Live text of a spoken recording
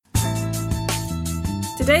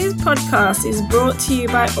Today's podcast is brought to you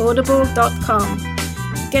by Audible.com.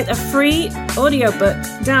 Get a free audiobook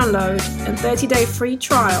download and 30-day free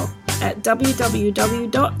trial at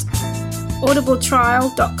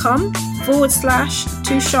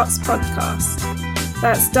www.audibletrial.com/2shotspodcast.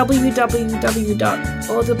 That's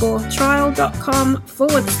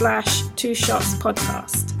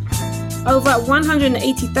www.audibletrial.com/2shotspodcast. Over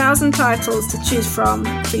 180,000 titles to choose from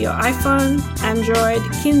for your iPhone, Android,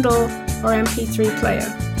 Kindle, or MP3 player.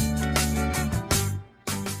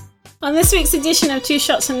 On this week's edition of Two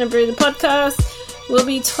Shots and a Brew, the podcast, we'll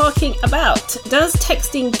be talking about: does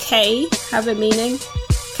texting K have a meaning?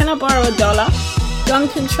 Can I borrow $1? Gun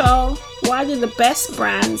control. Why do the best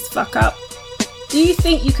brands fuck up? Do you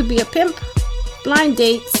think you could be a pimp? Blind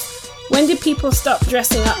dates. When did people stop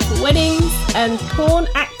dressing up for weddings? And porn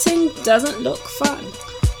acting doesn't look fun.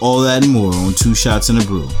 All that and more on Two Shots and a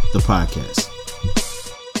Brew, the podcast.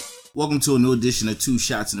 Welcome to a new edition of Two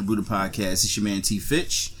Shots and a Brew, the podcast. It's your man T.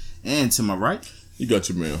 Fitch. And to my right, you got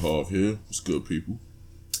your man Harv here. What's good, people?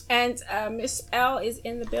 And Miss L is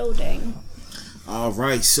in the building. All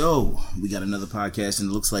right, so we got another podcast, and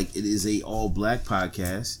it looks like it is a all-black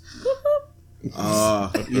podcast.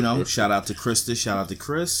 Shout out to Krista, shout out to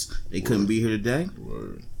Chris. They couldn't be here today.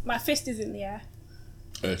 Word. My fist is in the air.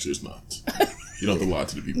 Actually, it's not. You don't have to lie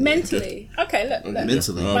to the people. Mentally. Okay, look.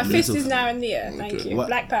 Mentally. My fist is now in the air. Thank you. What?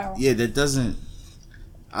 Black power. Yeah, that doesn't...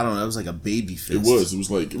 I don't know. It was like a baby fist. It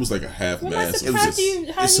was like a half mask.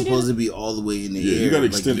 It's supposed to be all the way in the air. Yeah, you gotta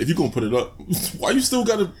extend it. If you're gonna put it up, why you still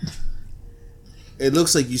gotta... It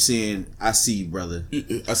looks like you're saying, I see you, brother.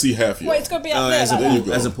 I see half of you. Wait, it's going to be up there.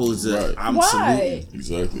 As opposed to, right. I'm why? saluting.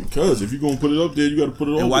 Exactly. Because if you're going to put it up there, you got to put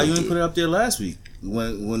it on. And why you didn't put it up there last week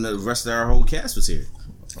when the rest of our whole cast was here?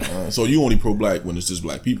 So you only pro-black when it's just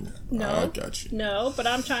black people? No. I got you. No, but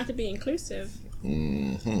I'm trying to be inclusive.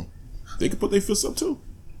 Mm-hmm. They could put their fists up too.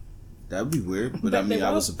 That would be weird, but I mean,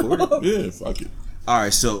 I would support it. Yeah, fuck it. All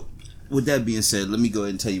right, so with that being said, let me go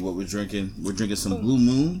ahead and tell you what we're drinking. We're drinking some Blue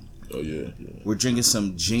Moon. Oh, yeah. We're drinking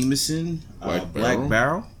some Jameson Black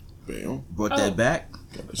Barrel. Bam. Brought that back.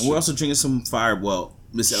 And we're also drinking some Fireball.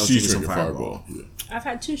 Miss L's drinking some Fireball. Yeah. I've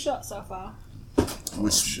had 2 shots so far.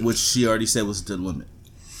 Which she already said was the limit.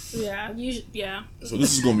 Yeah, yeah. So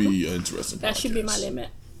this is going to be an interesting podcast. That should be my limit.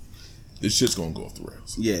 This shit's going to go off the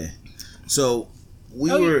rails. Yeah. So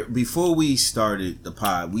before we started the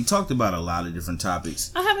pod, we talked about a lot of different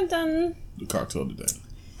topics. I haven't done the cocktail today.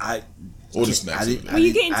 Were you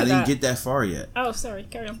getting to I didn't get that far yet. Oh, sorry.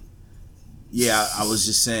 Carry on. Yeah, I was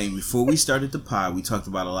just saying, before we started the pod, we talked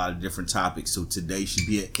about a lot of different topics, so today should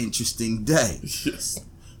be an interesting day. Yes.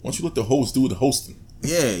 Why don't you let the host do the hosting?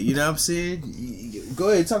 Yeah, you know what I'm saying? Go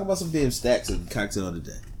ahead, talk about some damn stacks of the cocktail of the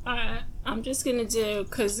day. Alright, I'm just going to do,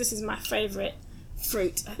 because this is my favorite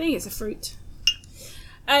fruit. I think it's a fruit.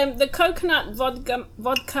 The coconut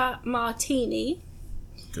vodka martini.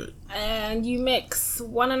 Good. And you mix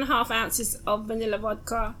 1.5 ounces of vanilla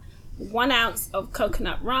vodka, 1 ounce of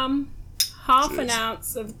coconut rum, half an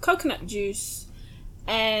ounce of coconut juice,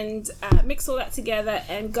 and mix all that together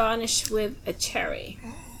and garnish with a cherry.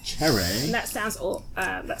 Cherry? And that sounds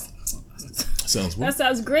Sounds what? That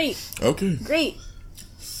sounds great. Okay. Great.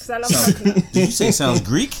 Because I love coconut. Did you say it sounds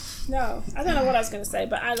Greek? No, I don't know what I was going to say,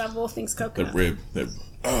 but I love all things coconut.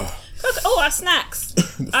 Our snacks.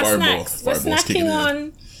 Our snacks. We're snacking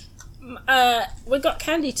on... we got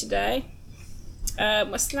candy today.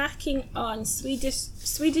 We're snacking on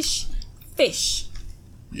Swedish fish.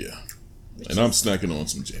 Yeah. And I'm snacking on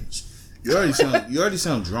some Jameson. You already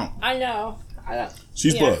sound drunk. I know.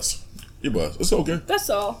 She's buzzed. You're buzzed. It's okay. That's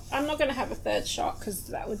all. I'm not going to have a third shot because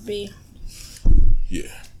that would be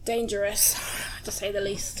dangerous, to say the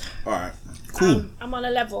least. All right. Cool. I'm on a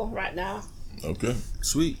level right now. Okay.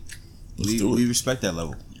 Sweet. Let's do it. We respect that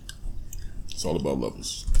level. It's all about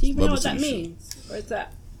levels. Do you even know what that means? Or is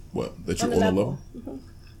that... What? That you're on a level? Mm-hmm.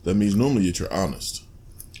 That means normally that you're honest.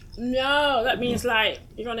 No, that means like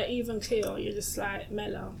you're on an even keel. You're just like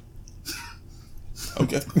mellow.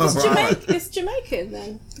 Okay. It's Jamaican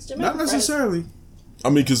then. It's Jamaican. Not necessarily. I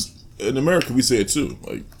mean, because in America we say it too.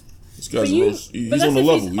 Like, this guy's he's on the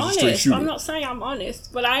level. He's a straight shooter. I'm not saying I'm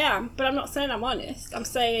honest, but I am. But I'm not saying I'm honest. I'm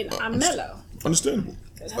saying I'm mellow. Understandable.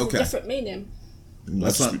 It has a different meaning.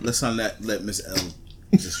 Let's not let Miss L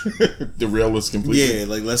just derail us completely. Yeah,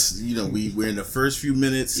 like let's we're in the first few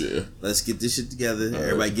minutes. Yeah. Let's get this shit together.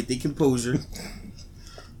 Everybody get their composure.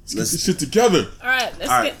 Let's get this shit together. All right,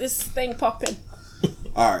 let's get this thing popping.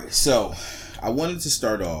 All right, so I wanted to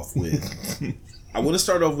start off with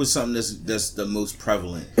something that's the most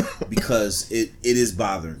prevalent because it is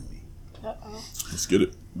bothering me. Uh-oh. Let's get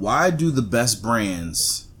it. Why do the best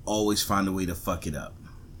brands always find a way to fuck it up?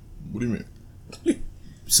 What do you mean?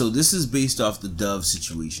 So this is based off the Dove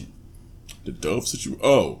situation. The Dove situation?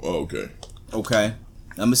 Oh, okay. Okay.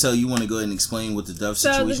 I'm going to tell you want to go ahead and explain what the Dove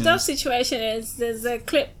situation is? So the Dove situation is there's a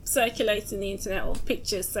clip circulating the internet, or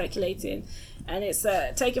pictures circulating, and it's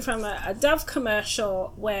taken from a Dove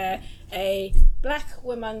commercial where a black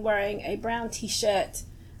woman wearing a brown t-shirt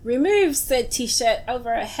removes said t-shirt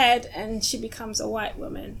over her head and she becomes a white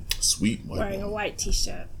woman. Sweet white wearing woman. A white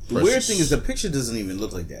t-shirt. The weird thing is the picture doesn't even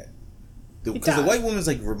look like that. Because the white woman's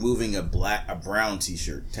like removing a brown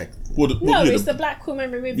t-shirt, technically. Well, it's the black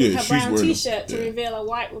woman removing her brown t-shirt to reveal a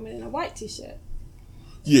white woman in a white t-shirt.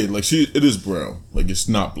 Yeah, like it is brown. Like it's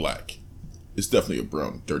not black. It's definitely a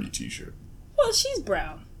brown, dirty t-shirt. Well, she's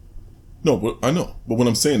brown. No, but I know. But what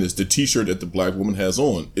I'm saying is the t-shirt that the black woman has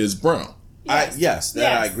on is brown. Yes.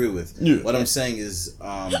 I agree with. Yeah. What I'm saying is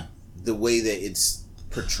the way that it's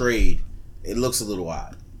portrayed, it looks a little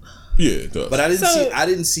odd. Yeah, it does. But I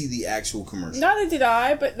didn't see the actual commercial. Neither did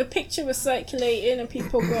I, but the picture was circulating and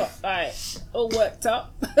people got like all worked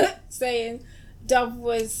up saying Dove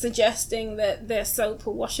was suggesting that their soap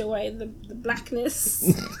will wash away the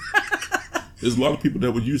blackness. There's a lot of people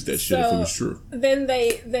that would use that shit if it was true. Then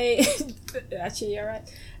they actually, you're right.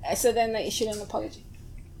 So then they issued an apology.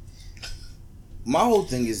 My whole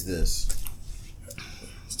thing is this.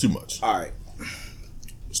 It's too much. All right.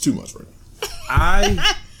 It's too much right now.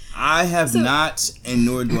 I have not, and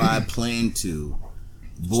nor do I plan to,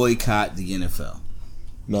 boycott the NFL.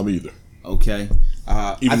 Not me either. Okay?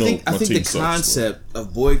 I think the concept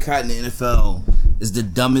of boycotting the NFL is the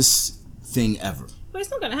dumbest thing ever. But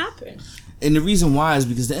it's not going to happen. And the reason why is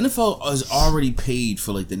because the NFL is already paid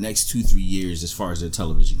for like the next 2-3 years as far as their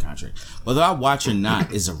television contract. Whether I watch or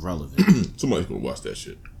not is irrelevant. Somebody's going to watch that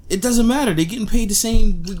shit. It doesn't matter. They're getting paid the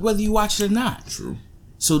same whether you watch it or not. True.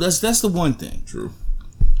 So that's the one thing. True.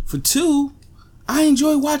 For two, I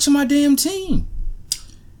enjoy watching my damn team.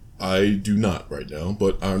 I do not right now,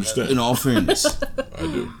 but I understand. In all fairness. I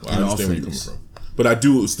do. I understand where you're coming from. But I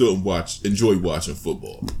do still enjoy watching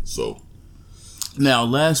football. So now,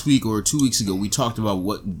 last week or 2 weeks ago, we talked about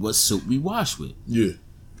what soap we wash with. Yeah.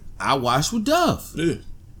 I wash with Dove. Yeah.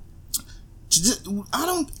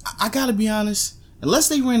 I gotta be honest. Unless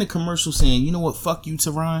they ran a commercial saying, you know what, fuck you,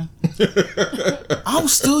 Tehran. I'm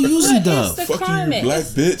still using Dove. Fuck you, you black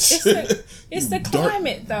bitch. It's the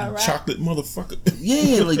climate, though, right? Chocolate motherfucker.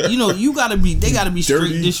 Yeah, like, they gotta be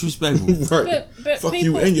straight disrespectful. Right. But fuck people,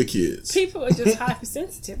 you and your kids. People are just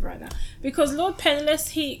hypersensitive right now. Because Lord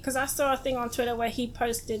Penniless, because I saw a thing on Twitter where he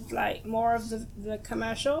posted, like, more of the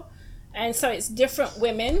commercial. And so it's different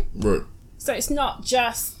women. Right. So it's not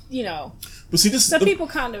just, But see, people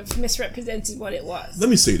kind of misrepresented what it was. Let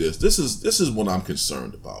me say this. This is what I'm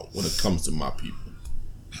concerned about when it comes to my people.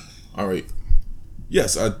 All right.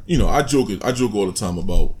 Yes, I joke all the time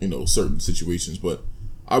about, certain situations, but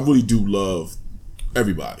I really do love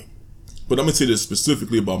everybody. But I'm gonna say this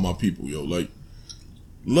specifically about my people, yo. Like,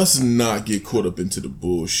 let's not get caught up into the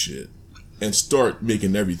bullshit and start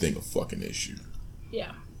making everything a fucking issue.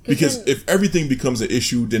 Yeah. Because if everything becomes an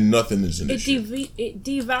issue, then nothing is an issue. It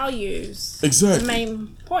devalues the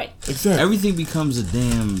main point. Exactly. Everything becomes a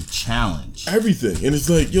damn challenge. Everything. And it's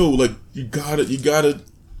like, yo, like, you gotta,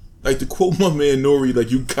 like, to quote my man Nori, like,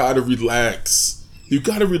 you gotta relax. You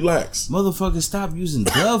gotta relax. Motherfucker, stop using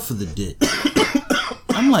Dove for the dick.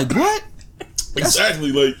 I'm like, what?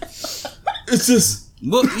 Exactly. Like, it's just...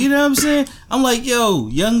 Well, you know what I'm saying? I'm like, yo,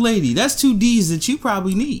 young lady, that's 2 D's that you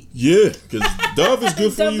probably need. Yeah, because Dove is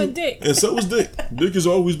good for Dove you, and Dick. And so is Dick. Dick has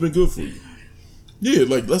always been good for you. Yeah,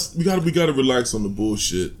 like we gotta relax on the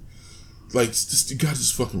bullshit. Like, you gotta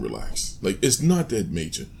just fucking relax. Like, it's not that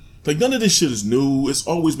major. Like, none of this shit is new. It's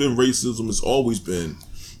always been racism. It's always been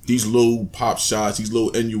these little pop shots, these little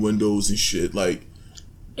innuendos and shit. Like,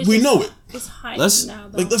 we know it. It's heightened now,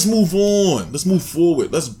 though. Let's move on. Let's move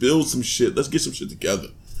forward. Let's build some shit. Let's get some shit together.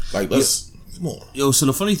 Like, come on. Yo, so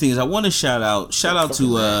the funny thing is, I want to shout out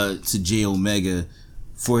to J Omega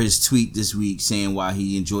for his tweet this week saying why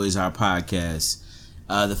he enjoys our podcast.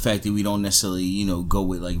 The fact that we don't necessarily, go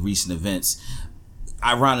with like recent events.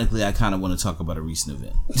 Ironically, I kind of want to talk about a recent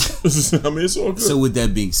event. I mean, it's all good. So with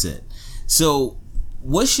that being said, so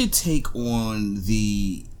what's your take on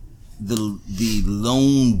the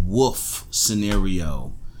lone wolf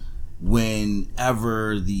scenario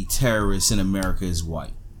whenever the terrorist in America is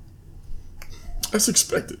white? That's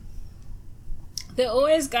expected. They're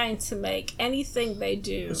always going to make anything they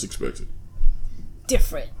do. That's expected.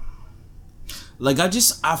 Different. Like, I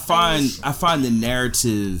find the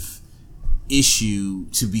narrative issue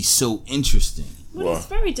to be so interesting. Well, it's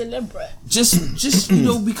very deliberate. Just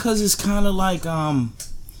because it's kind of like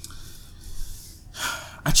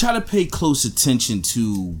I try to pay close attention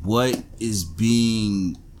to what is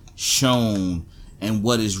being shown and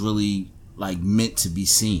what is really like meant to be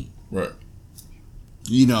seen. Right.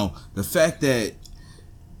 You know, the fact that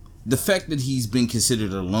he's been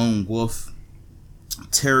considered a lone wolf,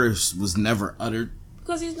 terrorist was never uttered.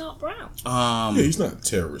 Because he's not brown. Yeah, he's not a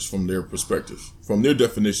terrorist from their perspective. From their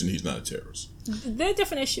definition, he's not a terrorist. Their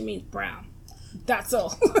definition means brown. That's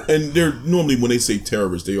all. And they're normally, when they say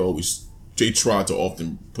terrorist, they try to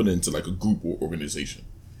often put it into like a group or organization.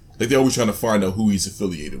 Like they're always trying to find out who he's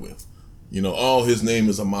affiliated with. You know, oh, his name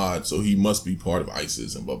is Ahmad, so he must be part of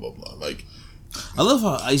ISIS and blah blah blah. Like, I love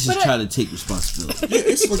how ISIS try to take responsibility. yeah,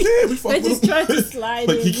 it's like, yeah, we fuck They with just him. tried to slide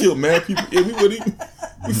Like in. he killed mad people. Yeah, we with him.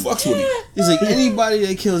 We fucks with him. It's like anybody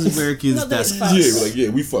that kills Americans, No, that's that's Yeah, fine. we're like, yeah,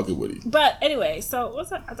 we fucking with him. But anyway, so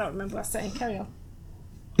what's that? I don't remember what I was saying. Carry on.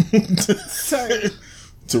 Sorry.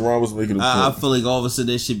 Tehran was making a I point. feel like all of a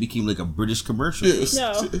sudden that shit became like a British commercial. Yeah, it's-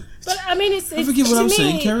 No, but I mean, it's I forget what to I'm me,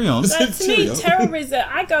 saying. Carry on. Like, to Carry me, on. terrorism.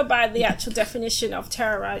 I go by the actual definition of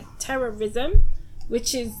terrorism,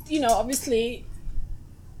 which is, you know, obviously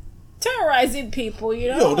terrorizing people. You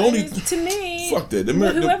know, Yo, the only- And it's- to me, fuck that.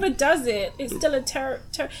 whoever does it, it's still a terror.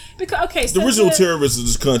 Because okay, so The original terrorists of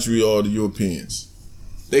this country are the Europeans.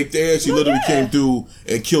 They actually literally came through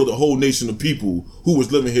and killed a whole nation of people who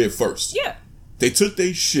was living here first. Yeah. They took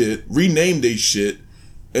their shit, renamed their shit,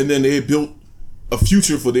 and then they built a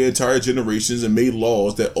future for their entire generations and made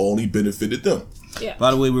laws that only benefited them. Yeah.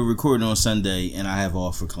 By the way, we're recording on Sunday, and I have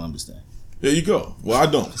off for Columbus Day. There you go. Well, I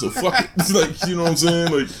don't, so fuck it. It's like, you know what I'm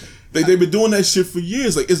saying? Like, they've been doing that shit for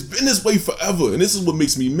years. Like, it's been this way forever, and this is what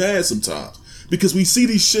makes me mad sometimes. Because we see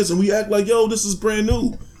these shits and we act like, yo, this is brand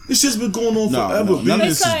new. This shit's been going on forever, no, B. none of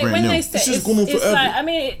It's this is like brand when new. they say It's just going on it's forever. like, I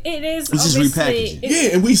mean, it is It's just obviously repackaging. it's- Yeah,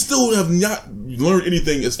 and we still have not learned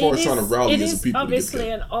anything as far as trying to rally it as a is people. obviously to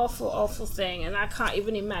get an awful thing, and I can't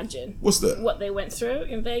even imagine What's that? what they went through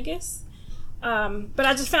in Vegas. But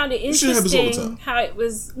I just found it shit happens all the interesting time. how it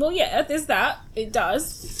was. Well, yeah, there's that. It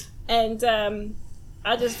does, and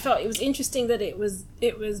I just felt it was interesting that it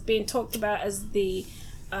was being talked about as the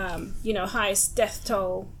highest death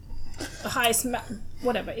toll, the highest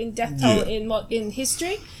in death toll in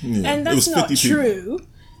history, Yeah. and It that's was not 50 people. true.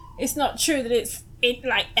 It's not true that it's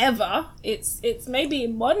like ever. It's maybe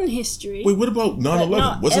in modern history. Wait, what about 9/11?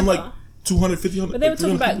 not Wasn't ever. like 250? But they were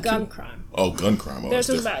talking 300 about people gun killed? crime. Oh, gun crime. Oh, They were that's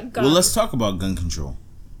talking different. about gun. Well, let's talk about gun control.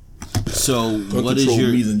 So, Gun what is control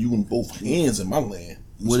your means you in both hands in my land.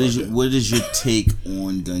 what It's is like your, that. what is your take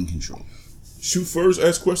on gun control? Shoot first,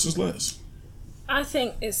 ask questions last. I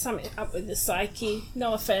think it's something up with the psyche.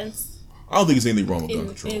 No offense I don't think there's anything wrong with gun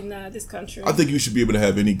in control. this country. I think you should be able to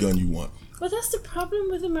have any gun you want. But that's the problem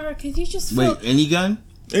with America. You just feel. Wait, any gun?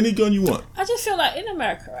 Any gun you want. I just feel like in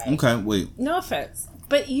America, right? Okay, wait. No offense,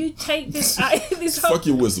 but you take this this whole. Fuck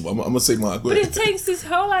your wisdom. I'm gonna say mine. Go But ahead. it takes this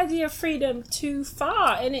whole idea of freedom too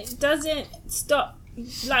far, and it doesn't stop.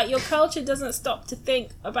 Like your culture doesn't stop to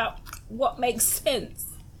think about what makes sense.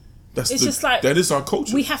 That's it's just like, that is our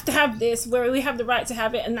culture. We have to have this, where we have the right to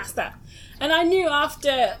have it, and that's that. And I knew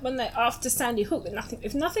after Sandy Hook that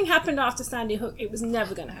if nothing happened after Sandy Hook, it was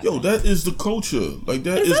never going to happen. Yo, that is the culture. Like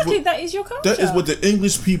that is Exactly, what that is your culture. that is what the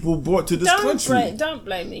English people brought to this country. Don't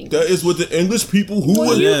blame me. That is what the English people who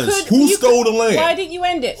Well, Yes. who stole the land. Why didn't you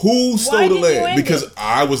end it? Who Why stole the didn't you land? end Because it?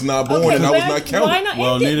 I was not born Okay, and I was why- not counted. Why not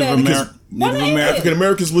Well, end it Native then? American. Why not end it? African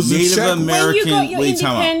Americans was in Native shackles. American. When you got your wait,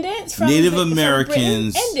 time out. independence from Native from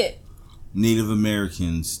Americans. Britain, end it. Native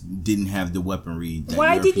Americans didn't have the weaponry. That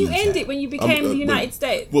Why did you Europeans end had. it when you became the United wait.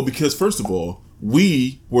 States? Well, because first of all,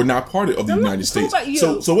 we were not part of the I'm not United talking States. about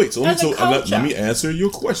you. So wait. So As a let culture. me answer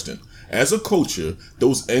your question. As a culture,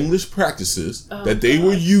 those English practices Oh, that they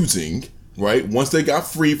were using, right? Once they got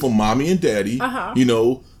free from mommy and daddy, you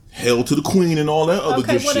know, held to the queen and all that other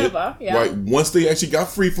Okay, good whatever, shit. yeah. Right. Once they actually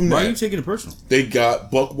got free from Why are you that, taking it personal? they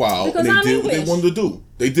got buck wild Because and they I'm did what they English. wanted to do.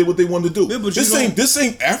 They did what they wanted to do. Yeah, but this you don't-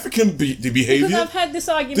 ain't African behavior. Because I've had this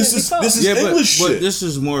argument This is before. this is Yeah, English but shit. this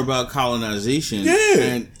is more about colonization. Yeah.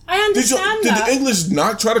 And I understand did that. the English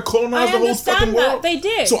not try to colonize I the whole fucking understand world? that they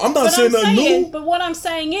did. So I'm not But saying nothing new. But what I'm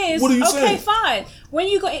saying is, What are you okay, saying? fine. When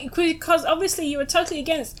you got, because obviously you were totally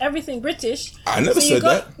against everything British. I never so you said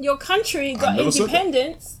got, that. Your country got never said that.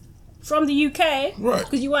 independence from the UK, Right.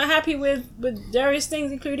 Because you weren't happy with various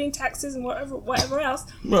things, including taxes and whatever else.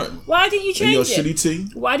 Right. Why didn't you And your change it? shitty tea?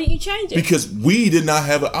 Why didn't you change it? Because we did not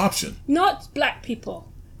have an option. Not black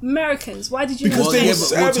people. Americans. Why did you Because not they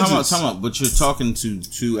say were that? time out. But you're talking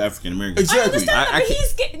to African Americans. I Exactly.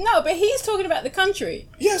 understand that, but he's talking about the country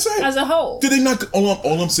Yes, as a whole. Did they not?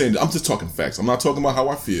 All I'm saying, I'm just talking facts. I'm not talking about how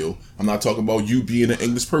I feel. I'm not talking about you being an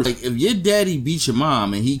English person. Like, if your daddy beat your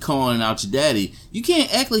mom and he calling out your daddy, you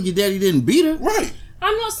can't act like your daddy didn't beat her. Right.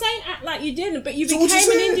 I'm not saying act like you didn't, but you So what you became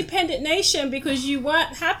an saying? independent nation because you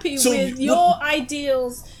weren't happy So with you- your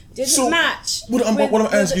ideals didn't match. What I'm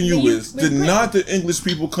asking you is, did Britain. not the English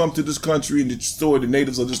people come to this country and destroy the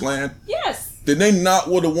natives of this land? Yes. Did they not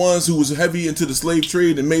were the ones who was heavy into the slave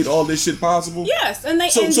trade and made all this shit possible? Yes, and they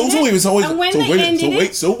So- ended so- so it. wait, so wait, and when so they wait, ended so it,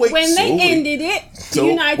 wait, so wait, when so they wait. ended it, the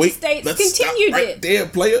United States let's continued stop right it. there,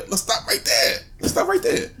 player. Let's stop right there. Let's stop right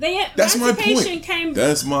there. That's my Emancipation point. came.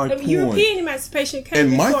 That's my the point. European emancipation came.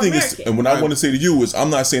 And my before thing American. is, and what I want to say to you is, I'm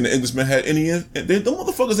not saying the Englishmen had any. The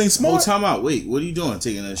motherfuckers ain't Oh, smart. time out. Wait, what are you doing?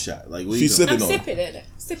 Taking a shot? Like, what are you She's doing? I'm sipping on. sipping it.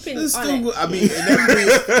 Sipping It's on still, it. I mean, in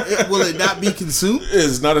that way, will it not be consumed?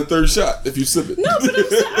 It's not a third shot if you sip it. No, but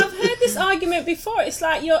I've heard this argument before. It's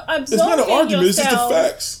like you're absolving It's not an argument. It's just the yourself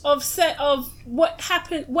facts. of what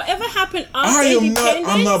happened, whatever happened I after am not. independence.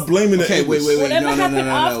 I'm not blaming the Okay, English. wait. Whatever No. happened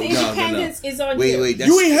after independence is on you. Wait.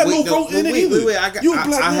 You ain't had no wait, vote in it either. Wait. I You a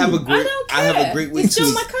black have a woman. great. I don't care. I have a great way it's to.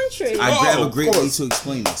 still my country. I grab Oh, a of great way course. to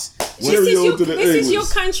explain this. Cheerio to the this is your English.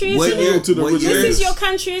 country, What isn't year- it? to the what year- This originators. is your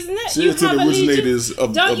country, isn't it? Cheers to the originators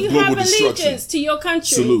of Don't you global have destruction. allegiance to your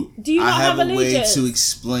country? Salute. Do you I not have a way allegiance? to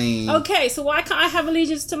explain. Okay, so why can't I have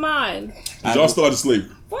allegiance to mine? Y'all started slavery.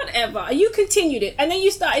 Whatever. You continued it, and then you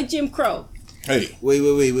started Jim Crow. Hey, Wait. it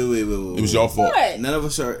was your fault. What? None of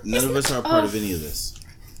us are a part of any of this.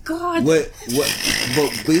 God. But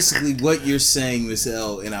basically what you're saying, Miss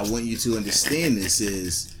L, and I want you to understand this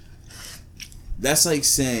is, that's like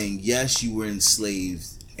saying, yes, you were enslaved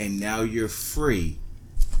and now you're free.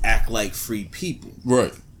 Act like free people.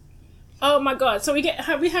 Right. Oh my God. So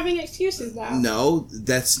are we having excuses now? No,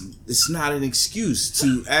 it's not an excuse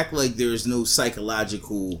to act like there is no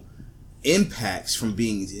psychological impacts from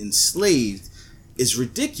being enslaved. Is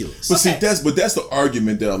ridiculous. But Okay. see, that's the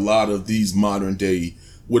argument that a lot of these modern day,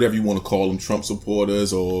 whatever you want to call them, Trump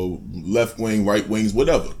supporters or left wing, right wings,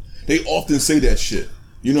 whatever, they often say that shit.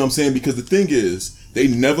 You know what I'm saying? Because the thing is, they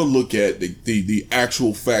never look at the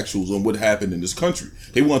actual factuals on what happened in this country.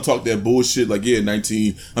 They want to talk that bullshit like,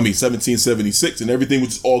 1776 and everything was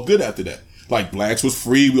just all good after that. Like, blacks was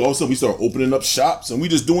free. We all of a sudden we started opening up shops and we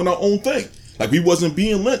just doing our own thing. Like, we wasn't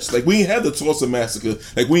being lynched. Like, we ain't had the Tulsa massacre.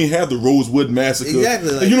 Like, we ain't had the Rosewood massacre.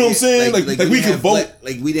 Exactly. Like, you know what I'm saying? Like we didn't could have vote.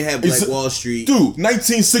 like we didn't have Black Wall Street. Dude,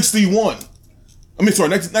 1961.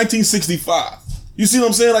 1965. You see what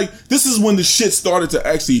I'm saying? Like, this is when the shit started to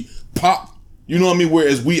actually pop. You know what I mean?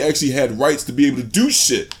 Whereas we actually had rights to be able to do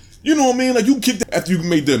shit. You know what I mean? Like, you kicked after you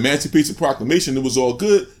made the Emancipation Proclamation, it was all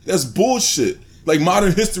good. That's bullshit. Like,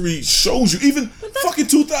 modern history shows you. Even fucking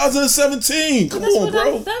 2017. Come on,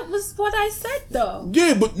 bro. That was what I said, though.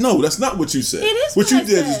 Yeah, but no, that's not what you said. It is what what you I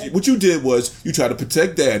did. said. What you did was you tried to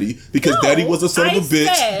protect Daddy because No, Daddy was a son of I a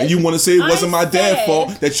bitch, said- and you want to say it wasn't my dad's said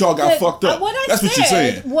fault that y'all got that- fucked up. What I That's what you're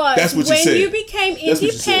said saying. was That's what you when said. you became That's what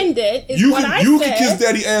you said. independent, is You what can I you said. can kiss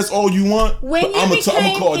Daddy ass all you want, When but you I'm became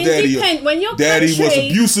gonna call Daddy. independent, when your Daddy was country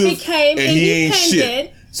abusive, became and he ain't shit. independent,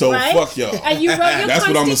 So right? fuck y'all. And you wrote your That's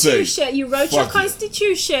what I'ma say. constitution. You wrote your Fuck you.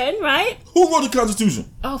 constitution, right? Who wrote the Constitution?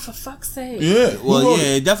 Oh, for fuck's sake! Yeah. Who Well, wrote yeah,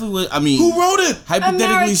 it? it definitely was. I mean, Who wrote it? hypothetically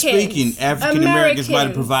Americans. speaking, African Americans might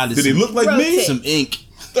have provided. Did he some, look like wrote me? it. some ink?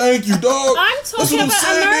 Thank you, dog. I'm That's talking what I'm about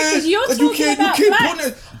saying, Americans. man. You're Like, talking about you keep blacks.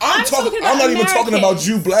 putting it. I'm talking about I'm not even talking about Americans.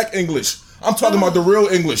 you, black English. I'm talking about the real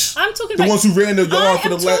English. I'm talking the about ones who ran the yard for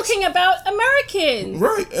the I'm blacks. talking about Americans.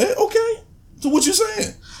 Right? Okay. So what you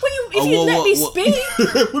saying? Well, if you let me speak,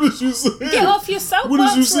 What did you say? get off your What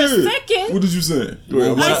did you soapbox for a say? second. What did you say?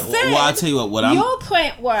 Well, I what said, I'll tell you what I'm. your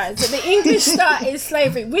point was that the English started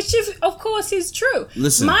slavery, which of course is true.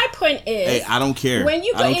 Listen, my point is, Hey, I don't care. when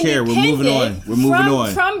you got I don't care. We're moving on. We're moving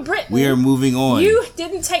on. from Britain. We are moving on. You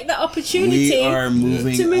didn't take the opportunity We are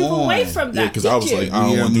moving to move on. away from that. Yeah, because I was did you? like, I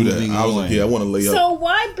We don't are want to do that. moving I was on. like, yeah, I want to lay up. So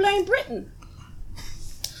why blame Britain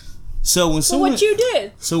So when for someone, what you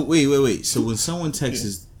did? So wait. So when someone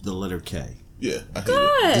texts the letter K, Yeah, I hate it.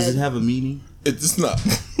 Good. does it have a meaning? It's not.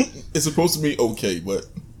 It's supposed to be okay, but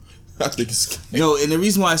I think it's. No, and the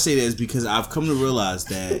reason why I say that is because I've come to realize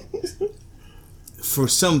that for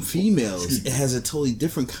some females, it has a totally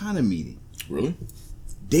different kind of meaning. Really?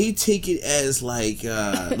 They take it as like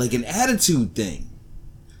an attitude thing,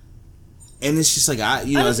 and it's just like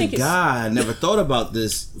as a guy, I never thought about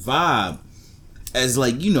this vibe as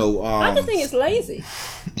like I just think it's lazy.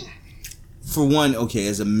 for one, okay,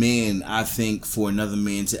 as a man, I think for another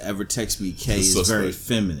man to ever text me K It's is very suspect.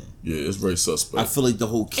 feminine. Yeah, it's very suspect. I feel like the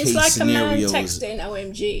whole K It's like a man scenario is. texting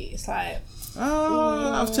OMG. It's like,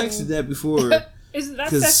 I've texted that before.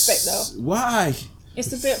 that's suspect though. Why?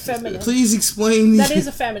 It's a bit feminine. Please explain. That is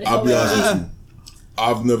a feminine. I'll be honest OMG. with you.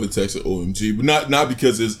 I've never texted OMG, but not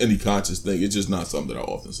because there's any conscious thing. It's just not something that I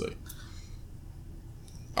often say.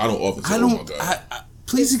 I don't often say, I oh my don't. God.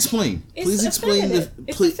 Please explain. It's Please explain effeminate. the.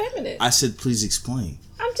 It's Please, effeminate. I said, please explain.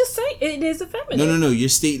 I'm just saying it is effeminate. No. You're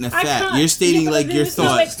stating a I fact. can't- You're stating yeah, but like your there's no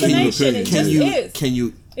thoughts. explanation. It Can just you- is. Can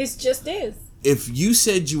you? It just is. If you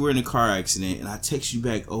said you were in a car accident and I text you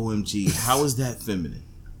back OMG, how is that feminine?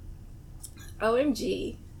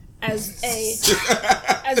 OMG as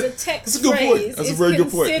a text That's a good phrase. point. That's a very good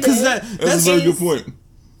point. Because That's a very good point.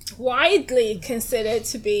 Widely considered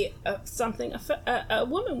to be something a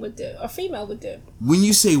woman would do, a female would do. When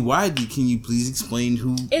you say widely, can you please explain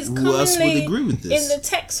who It's else commonly would agree with this? in the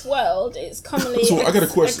text world. It's commonly So, I got a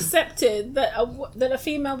question. accepted that a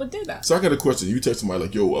female would do that. So I got a question. You text somebody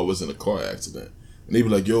like, yo, I was in a car accident. And they be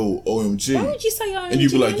like, yo, OMG. Why would you say OMG? And you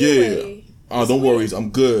be like, anyway? yeah. Don't worry,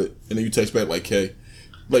 I'm good. And then you text back like, K.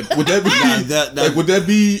 Like, would that be that- would that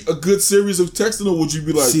be a good series of texting, or would you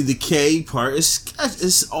be like, See, the K part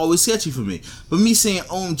is always sketchy for me. But me saying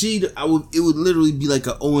OMG, it would literally be like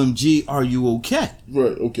a OMG, are you okay?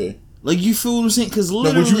 right, okay. Like, you feel what I'm saying? Because Now,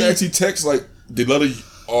 literally, would you actually text like the letter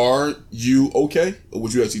 "Are you okay?" Or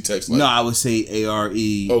would you actually text like, no, I would say ARE.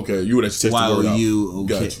 okay, you would actually text the word out. YOU,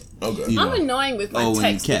 okay. Gotcha. Okay. You know. I'm annoying with my O and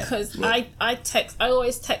text K. because Right. I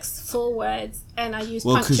always text full words and I use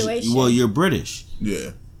Well, punctuation. well, you're British.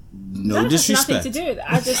 Yeah. No that has disrespect. nothing to do with it.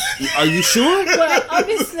 I just Are you sure? well,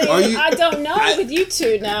 obviously, Are you- I don't know with you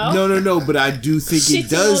two now. No, but I do think it Shitting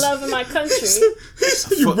does. all over my country.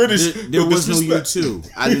 You British. There no was no you disrespect. too.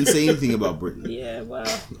 I didn't say anything about Britain. Yeah, well,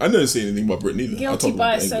 I didn't say anything about Britain either. I guilty talked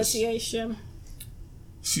by about English. association.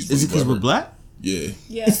 She's Is it really because we're clever. black? Yeah.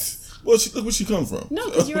 Yes. Well, look where she come from. No,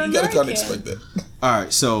 'cause you're you gotta kind of American. expect that. All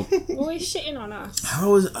right, so Always shitting on us.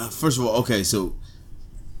 how is first of all, okay, so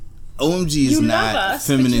OMG is You not love a us,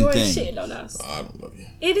 but feminine you always thing. shitting on us. I don't love you.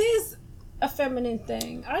 It is a feminine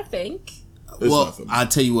thing, I think. It's Well, not feminine. I'll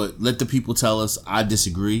tell you what. Let the people tell us. I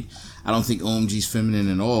disagree. I don't think OMG is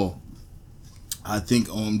feminine at all. I think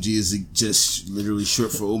OMG is just literally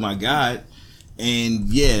short for oh my god, and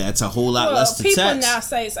yeah, that's a whole lot Well, less to people text. now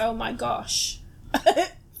say it's oh my gosh.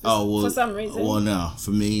 Oh well, for some reason. Well, no, for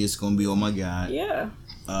me it's gonna be oh my god. Yeah.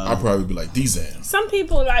 I'd probably be like, D-Zan. Some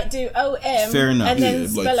people like do OM Fair enough. and then Yeah, like-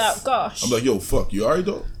 spell out gosh. I'm like, yo, fuck, you alright,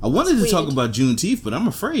 though? I wanted to talk weird. about Juneteenth, but I'm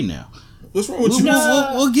afraid now. What's wrong with We'll,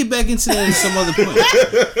 you? we'll get back into that at some other point.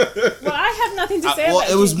 Well, I have nothing to say Well, about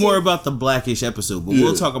it was Juneteenth. more about the Blackish episode, but Yeah.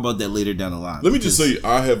 we'll talk about that later down the line. Let me just say,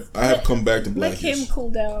 I have come back to Make him Blackish.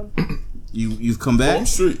 cool down. you've come Oh, back. I'm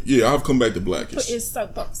straight. Yeah, I have come back to Put Blackish. his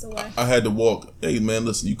soapbox away. I had to walk. Hey, man,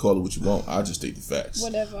 listen, you call it what you want. I just state the facts.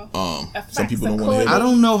 Whatever. Some Facts people don't want to hear I that.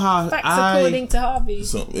 don't know how Facts according to Harvey.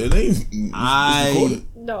 So, it ain't. It's recorded.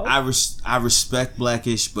 No. I respect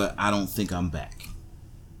Blackish, but I don't think I'm back.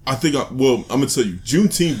 I'm gonna tell you,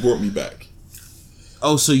 Juneteenth brought me back.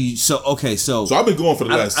 Oh, so okay, so So I've been going for the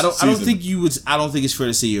last I don't season. think you would. I don't think it's fair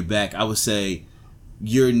to say you're back. I would say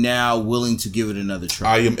you're now willing to give it another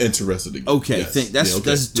try. I am interested again. Okay, Yes. that's Yeah, okay.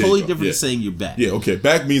 that's There you totally go. different Yeah. than saying you're back. Yeah, okay.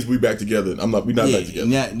 Back means we back together. We're not yeah, back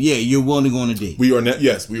together. you're willing to go on a date. We are not.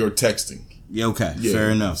 Yes, we are texting. Yeah, okay, Yeah, fair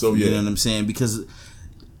enough. so, You yeah. know what I'm saying? Because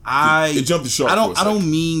It jumped the shark. I don't for a second.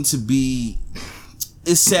 mean to be.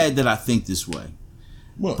 It's sad that I think this way,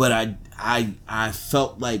 What? but I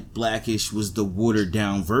felt like Blackish was the watered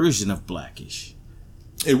down version of Blackish.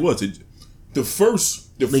 It was. The first.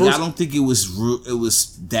 Like I don't think it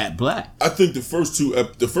was that black. I think the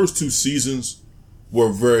first two seasons were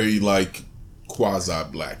very like quasi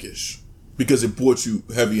blackish because it brought you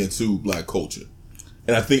heavy into black culture,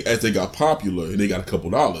 and I think as they got popular and they got a couple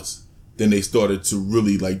dollars, then they started to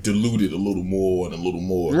really like dilute it a little more and a little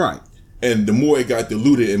more. Right. And the more it got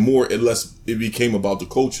diluted and more and less it became about the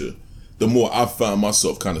culture, the more I found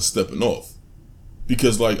myself kind of stepping off.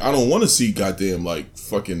 Because like I don't want to see goddamn like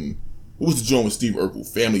fucking what was the joint with Steve Urkel?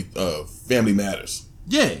 Family Matters.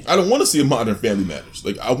 Yeah. I don't want to see a modern Family Matters.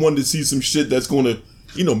 Like I wanted to see some shit that's going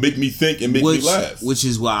to, make me think and make me laugh. Which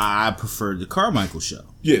is why I preferred the Carmichael show.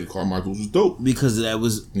 Yeah, the Carmichael's was dope. Because that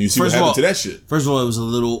was And you see what happened to that shit. First of all, it was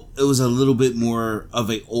a little bit more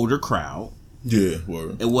of a older crowd. Yeah,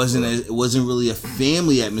 word. It wasn't really a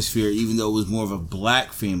family atmosphere, even though it was more of a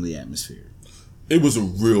black family atmosphere. It was a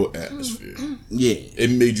real atmosphere. Yeah. It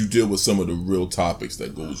made you deal with some of the real topics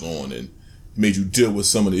that goes on and made you deal with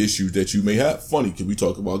some of the issues that you may have. Funny, because we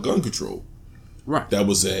talk about gun control. Right. That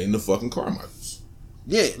was in the fucking Carmichaels.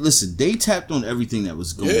 Yeah, listen, they tapped on everything that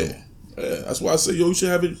was going on. Yeah, that's why I say, yo, you should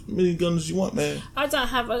have as many guns as you want, man. I don't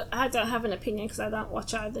have an opinion because I don't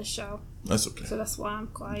watch either show. That's okay. So that's why I'm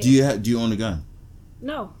quiet. Do you own a gun?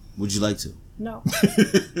 No. Would you like to? No.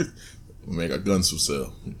 Man, got guns for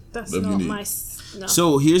sale. That's Whatever not you need. my. No.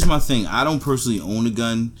 So here's my thing. I don't personally own a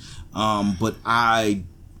gun, but I'm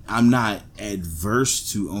not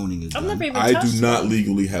adverse to owning a gun. I've never even I touched do not one.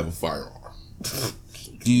 legally have a firearm.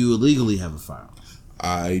 Do you illegally have a firearm?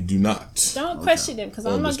 I do not. Don't question him because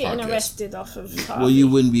I'm On not this getting podcast. arrested off of. Well, you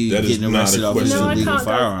wouldn't be That is getting not arrested a off of question. No, an I illegal can't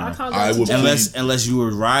go. firearm. I can't go I to would jail. Unless you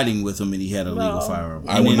were riding with him and he had a legal No. firearm.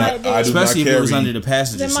 I would And not. then- I do not especially if it was carry. under the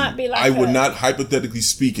passenger There might seat. be like I would a, not, hypothetically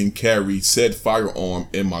speaking, carry said firearm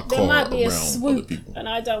in my There car might be a around other swoop, people. and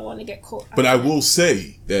I don't want to get caught. But I will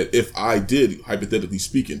say that if I did, hypothetically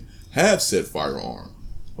speaking, have said firearm,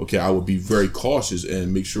 okay, I would be very cautious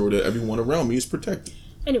and make sure that everyone around me is protected.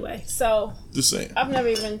 Anyway, so Just saying. I've never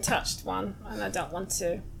even touched one, and I don't want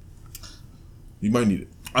to. You might need it.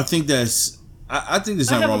 I think there's nothing I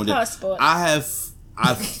have wrong a with it. passport.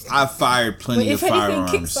 I've fired But plenty of if anything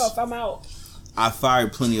firearms. kicks off, I'm out. I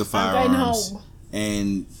fired plenty of I'm going firearms. home.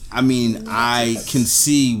 And I mean, I can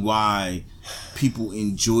see why people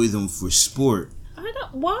enjoy them for sport. I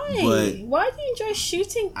don't. Why? But- Why do you enjoy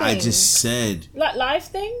shooting things? I just said, like live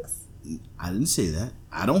things. I didn't say that.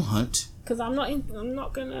 I don't hunt. Because I'm not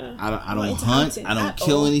gonna. I I'm not don't into hunt. hunting I don't at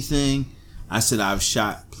kill all. anything. I said I've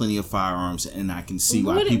shot plenty of firearms, and I can see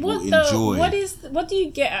why What- people what the- enjoy. What do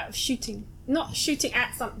you get out of shooting? Not shooting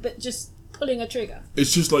at something, but just pulling a trigger.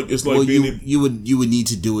 It's just like well, being. you would need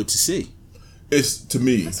to do it to see. It's to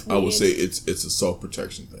me. That's I would weird. say it's a self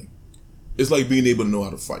protection thing. It's like being able to know how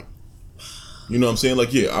to fight. You know what I'm saying?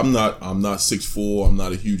 Like, yeah, I'm not 6'4", I'm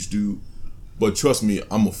not a huge dude, but trust me,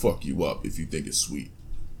 I'm gonna fuck you up if you think it's sweet.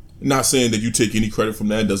 Not saying that you take any credit from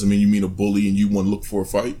that. Doesn't mean you mean a bully and you want to look for a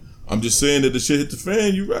fight. I'm just saying that the shit hit the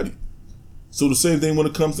fan, you ready. So the same thing when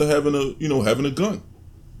it comes to having a gun.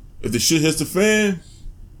 If the shit hits the fan,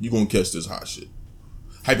 you gonna catch this hot shit.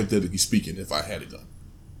 Hypothetically speaking, if I had a gun.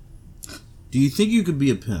 Do you think you could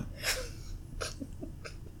be a pimp?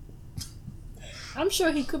 I'm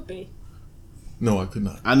sure he could be. No, I could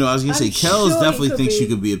not. I know. I was gonna say, I'm Kels sure definitely he could thinks be. you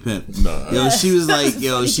could be a pimp. Nah. Yo, she was like, That's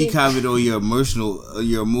yo, she funny. commented on your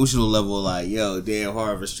emotional level, like, yo, damn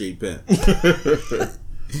hard of a straight pimp.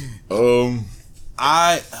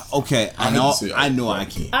 I have know, to say, I know, I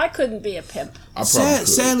can't. I couldn't be a pimp. I probably could.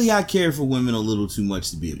 Sadly, I care for women a little too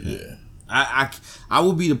much to be a pimp. Yeah. I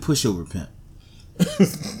would be the pushover pimp.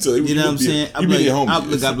 So You know what I'm saying? You be their homie.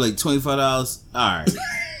 I'd be like $25. All right.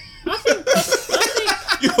 I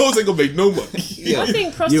think Your hoes ain't gonna make no money. Yeah. I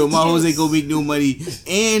think Yo, my hoes ain't prostitutes- gonna make no money.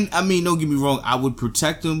 And I mean, don't get me wrong, I would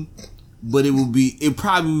protect them, but it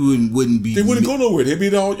probably wouldn't be. They wouldn't go nowhere. They'd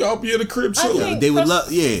be all y'all be in the crib I chilling. think- They would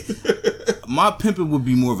love, yeah. My pimping would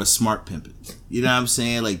be more of a smart pimping. You know what I'm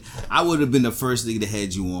saying? Like, I would have been the first nigga that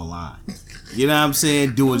had you online. You know what I'm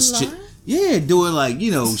saying? Doing shit. Online? Yeah, doing like,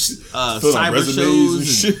 Fill out cyber resumes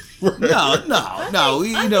shows. and shit. No.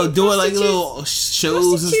 I think Doing like prostitutes- little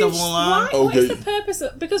shows and stuff Prostitutes, online. Why? What is Okay. the purpose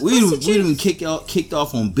of? Because We prostitutes, even kicked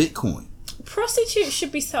off on Bitcoin. prostitutes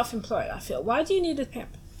should be self-employed. I feel. Why do you need a pimp?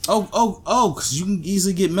 Oh, because you can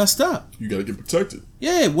easily get messed up. You gotta get protected.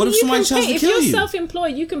 Yeah, what if You somebody can tries pay, to if kill you're you?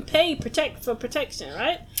 self-employed, you can pay for protection,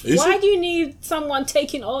 right? Is Why it? do you need someone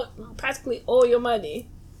taking practically all your money?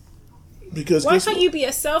 Because Why guess can't what? you be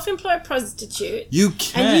a self-employed prostitute You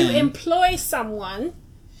can. and you employ someone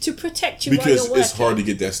to protect you while Because you're working? it's hard to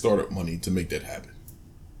get that startup money to make that happen.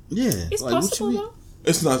 Yeah. It's like, what you possible mean? though,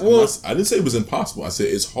 It's not. Well- I didn't say it was impossible. I said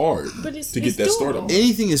it's hard but it's to get that doable. startup money.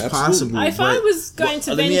 Anything is Absolutely. possible. If I but- was going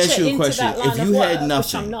to let me ask venture you a into question. that line If you of work, had which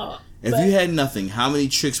nothing, I'm not, if but- you had nothing, how many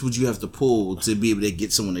tricks would you have to pull to be able to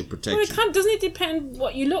get someone to protect well, you? doesn't it depend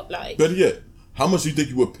what you look like? Better yet, how much do you think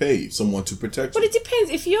you would pay someone to protect But you? it depends.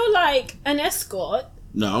 If you're like an escort,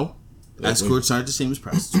 No. Escorts aren't the same as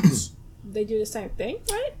prostitutes. they do the same thing,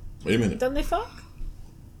 right? Wait a minute. Don't they fuck?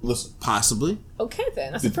 Listen. Possibly. Okay,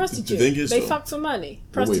 then that's The- a prostitute. the thing is, they though- fuck for money.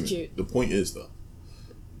 But wait a minute. Prostitute. The point is though.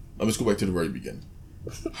 Let's go back to the very beginning.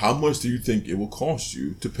 How much do you think it will cost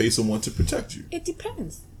you to pay someone to protect you? It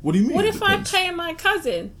depends. What do you mean? What it if I depends? pay my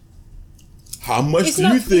cousin? How much It's do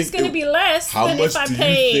not. you think? It's going to it- be less How than much if I do you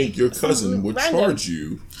pay. think your cousin some would random. charge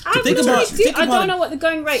you? I Think really about- do. think I about don't it. know what the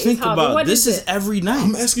going rate Think is, Harvey. about What this is is it? every night.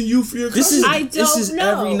 I'm asking you for your cousin. This is I this is don't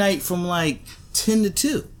know. every night from like 10 to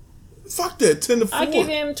 2. Fuck that. 10 to 4. I give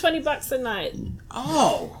him $20 a night.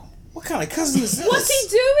 Oh. What kind of cousin is this? What's he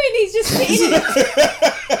doing? He's just sitting.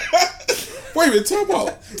 Wait a minute. Time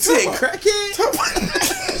out. Is he a Time out. crackhead? Time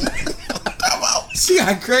out. She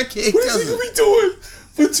got crackhead What cousin. is he doing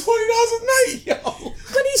for $20 a night, yo?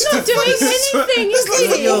 But he's not doing anything,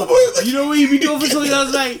 is he? Yo, you know what he be doing for $20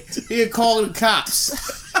 a night? He'd call the cops.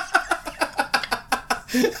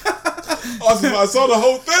 I saw the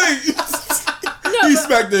whole thing. No, He but,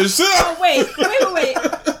 smacked that shit oh, up. wait.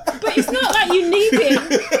 But it's not like you need him.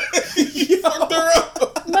 He fucked her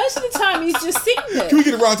up. Most of the time, he's just sitting there. Can we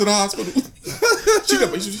get around to the hospital?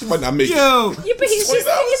 she might not make it. Yo, Yeah, but he's just sitting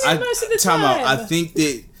there most of the time.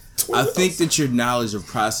 I think that your knowledge of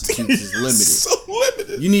prostitutes is limited. So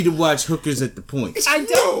limited. You need to watch Hookers at the Point. I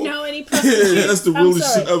don't know any prostitutes. Yeah, that's the I'm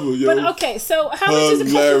realest sorry. shit ever, yo. But okay, so how much is a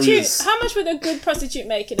Hilarious. prostitute? How much would a good prostitute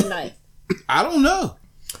make in a night? I don't know.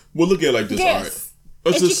 Well, look at it like this. Guess. All right.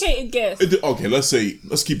 Let's Educated guess. Okay,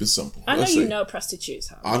 let's keep it simple. I know Let's you say, know prostitutes.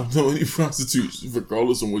 Huh? I don't know any prostitutes,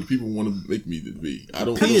 regardless of what people want to make me to be. I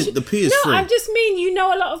don't know. The P is No, free. I just mean you know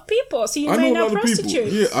a lot of people, so you I may know a know lot of people.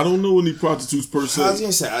 prostitutes. Yeah, I don't know any prostitutes per se. I was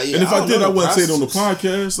gonna say, yeah, and if I don't did, know I wouldn't say it on the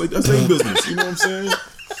prostitutes. podcast. Like, that's their business. You know what I'm saying?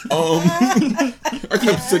 I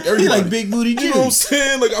can protect everybody. He like big booty You know what I'm Jews.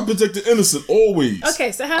 saying? Like, I protect the innocent always.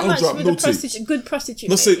 Okay, so I how don't much drop would no a good prostitute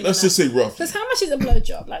Let's make say, in a let's just night? say roughly. Because how much is a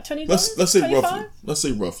blowjob? Like $20? Let's say 25? roughly. Let's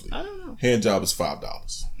say roughly. I don't know. Hand job is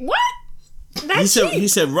 $5. What? That's cheap. He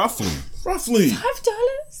said roughly. Roughly.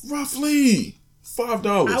 $5? Roughly. $5.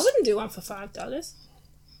 I wouldn't do one for $5.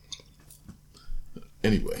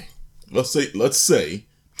 Anyway, let's say,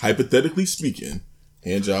 hypothetically speaking,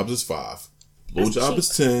 hand jobs is $5, blow That's job cheap. is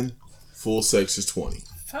 $10, full sex is $20.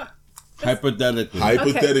 Fuck. Hypothetically.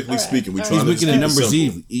 Hypothetically alright, speaking, we're alright. trying He's to making the keep it numbers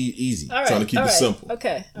simple. easy. All right, Trying to keep all it right. simple.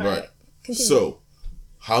 Okay, all Right. right. Continue. So,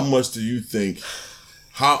 how much do you think?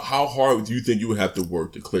 How hard do you think you would have to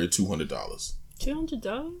work to clear $200?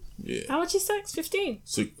 $200? Yeah. How much is sex? 15?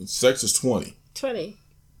 So sex is 20. 20?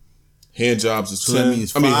 Hand jobs is So 10. that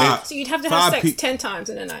means I mean, five. So you'd have to have Five sex pe- 10 times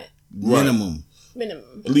in a night. Minimum.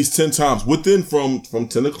 Minimum. at least 10 times within from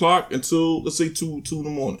 10 o'clock until let's say 2 in the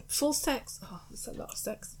morning. Full sex? Oh, that's a lot of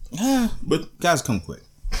sex. Yeah, But guys come quick.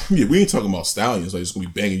 yeah, we ain't talking about stallions like it's gonna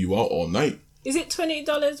be banging you out all night. Is it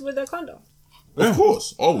 $20 with a condom? Of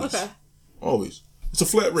course, always, Okay. always. It's a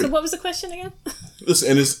flat rate. So what was the question again?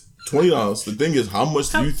 Listen, and it's $20. The thing is, how much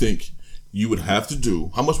do you think you would have to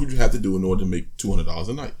do? How much would you have to do in order to make $200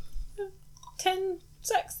 a night? 10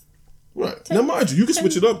 sex. Right. Now, mind you can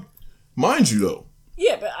switch it up. Mind you, though,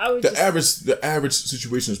 Yeah, but I would the just... average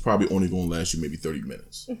situation is probably only going to last you maybe 30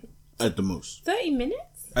 minutes At the most. 30 minutes?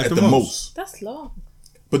 at the most. That's long.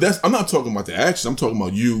 But I'm not talking about the action. I'm talking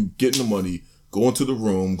about you getting the money, going to the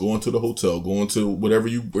room, going to the hotel, going to where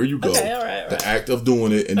you go. Okay, all right. The act of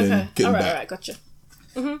doing it and then Okay. getting All right, back. all right,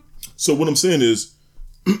 gotcha. So what I'm saying is,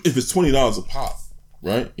 if it's $20 a pop,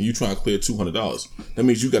 right, and you try to clear $200, that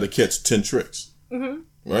means you got to catch 10 tricks,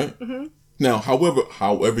 right? Now,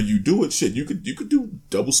 however you do it, shit, you could do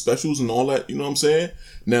double specials and all that. You know what I'm saying?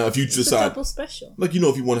 Now, if you It's a decide, double special. like,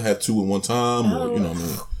 if you want to have 2 at one time, or you know what I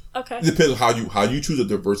mean. Okay. It depends on how you choose to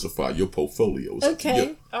diversify your portfolios. Okay,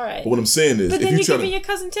 Yeah. all right. But what I'm saying is, But if then you you're try giving to your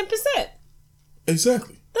cousin 10%.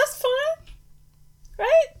 exactly, That's fine.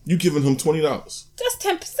 Right? you giving him $20. That's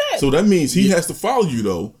 10%. So that means he has to follow you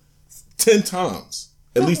though 10 times,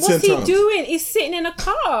 at least 10 What's he times. doing? He's sitting in a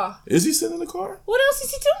car. Is he sitting in the car? What else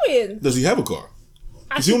is he doing? Does he have a car?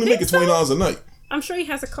 I Because he should only think making so. $20 a night. I'm sure he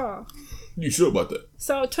has a car. You sure about that?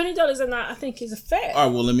 So $20 a night, I think, is a fair. All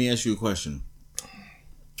right, well, let me ask you a question.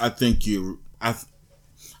 I think I'm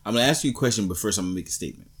going to ask you a question, but first I'm going to make a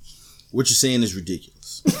statement. What you're saying is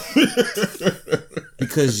ridiculous.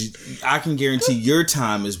 Because I can guarantee your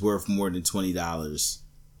time is worth more than $20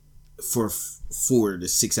 for 4 to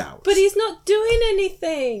 6 hours. But he's not doing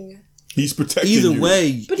anything. He's protecting Either you.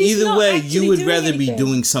 way, But he's not you actually would doing rather be anything.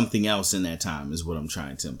 doing something else in that time, is what I'm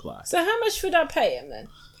trying to imply. So how much would I pay him then?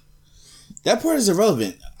 That part is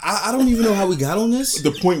irrelevant. I don't even know how we got on this. The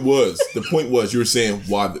point was you were saying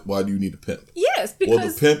why do you need a pimp? Yes, Well,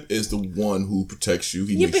 because the pimp is the one who protects you.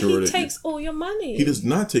 He yeah, makes but sure he that takes all your money. he does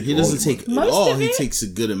not take. He all doesn't your take money. it Most all. of He it? takes a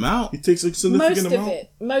good amount. He takes a significant most amount. of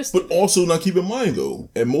it. Most But of it. also, now keep in mind though,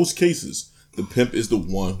 in most cases, the pimp is the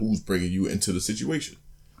one who's bringing you into the situation.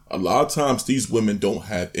 A lot of times, these women don't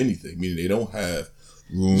have anything. Meaning, they don't have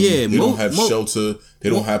room. Yeah, they don't have shelter. They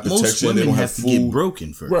don't have protection. Most women They don't have have to food. get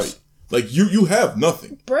broken first. Right. Like you have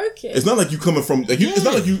nothing. Broken. It's not like you coming from. Like it's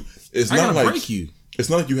not like you. It's I not gotta like break you. It's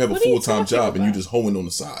not like you have a What are you full time talking job and you about? just hoeing on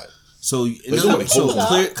the side. So, somebody hold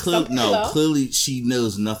up. clearly she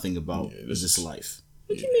knows nothing about this life.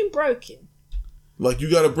 What do you mean broken? Like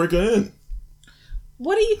you got to break her in.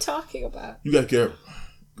 What are you talking about? You got to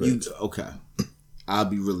get. Okay. I'll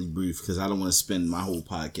be really brief because I don't want to spend my whole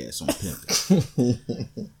podcast on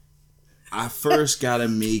pimping. I first gotta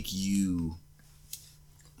make you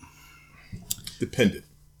dependent.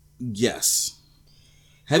 Yes.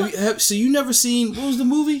 So you never seen, what was the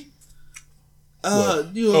movie?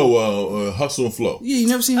 Hustle and Flow. Yeah, you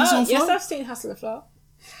never seen Hustle and Flow? Yes, I've seen Hustle and Flow.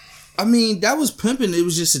 I mean, that was pimping. It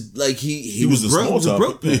was just like he was a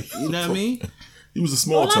broke pimp. You know what I mean? He was a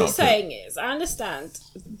small time. All I'm saying is, I understand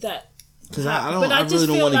that. Because I really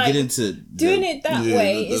don't want to get into doing it that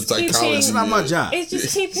way. Is keeping, it's not my job. It's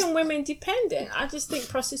just keeping women dependent. I just think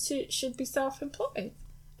prostitutes should be self-employed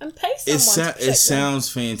and pay someone. It sounds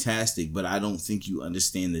fantastic, but I don't think you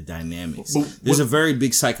understand the dynamics. There's a very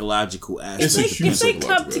big psychological aspect. If they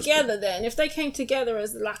club together, then if they came together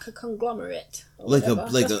as like a conglomerate, like a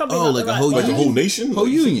whole nation, whole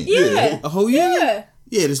union, a whole union.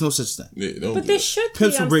 Yeah, there's no such thing. Yeah, but there should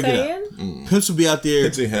Pimps be. will break it up. Pimps will be out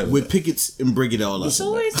there with pickets and break it all up. It's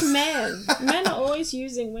always men. Men are always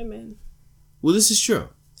using women. Well, this is true.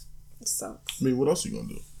 It sucks. I mean, what else are you gonna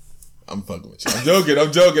do? I'm fucking with you. I'm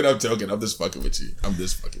joking. I'm just fucking with you.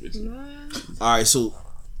 All right, so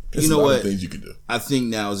you know what? Things you can do. I think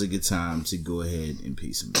now is a good time to go ahead and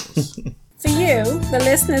pay some bills. For you, the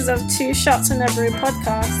listeners of Two Shots on Every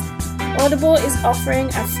podcast, Audible is offering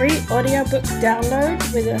a free audiobook download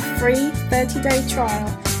with a free 30-day trial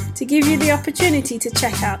to give you the opportunity to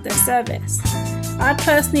check out their service. I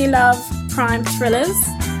personally love crime thrillers,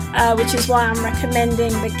 which is why I'm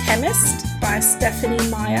recommending The Chemist by Stephanie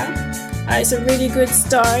Meyer. It's a really good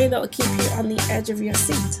story that will keep you on the edge of your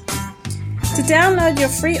seat. To download your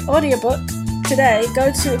free audiobook today,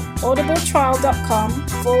 go to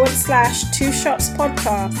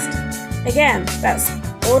audibletrial.com/2shotspodcast. Again, that's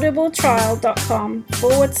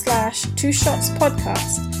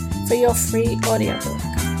audibletrial.com/2shotspodcast for your free audiobook.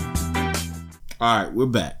 All right, we're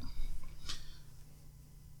back.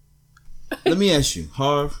 Let me ask you,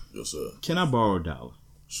 Harv. Yes, sir. Can I borrow $1?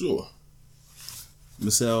 Sure.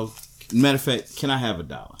 Michelle, matter of fact, can I have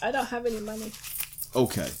 $1? I don't have any money.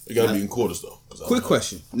 Okay. It gotta be in quarters though. Quick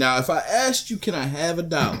question. Now, if I asked you, can I have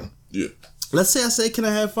 $1? Yeah. Let's say I say, can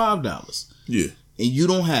I have $5? Yeah. And you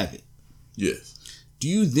don't have it. Yes. Do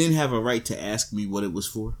you then have a right to ask me what it was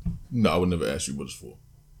for? No, I would never ask you what it's for.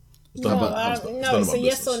 It's a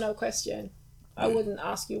yes or no question. I wouldn't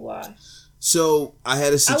ask you why. So I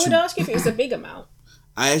had a situation. I would ask you if it was a big amount.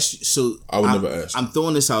 I asked you, so I would never ask. I'm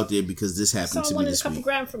throwing this out there because this happened to me this week. Someone wanted a couple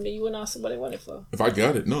grand from me. You wouldn't ask them what they wanted for. If I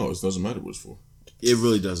got it, no, it doesn't matter what it's for. It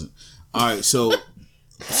really doesn't. All right, so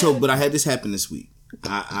but I had this happen this week.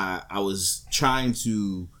 I was trying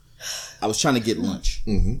to get lunch.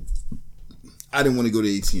 Mm-hmm. I didn't want to go to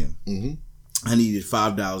the ATM. Mm-hmm. I needed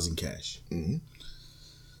 $5 in cash. Mm-hmm.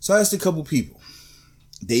 So I asked a couple people.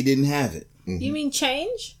 They didn't have it. Mm-hmm. You mean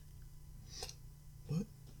change? What?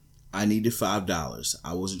 I needed $5.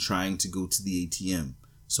 I wasn't trying to go to the ATM,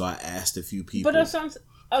 so I asked a few people. But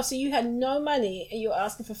so you had no money and you were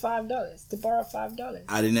asking for $5 to borrow $5.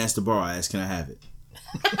 I didn't ask to borrow. I asked, can I have it?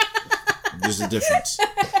 There's a difference,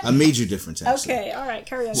 a major difference. Actually. Okay, all right,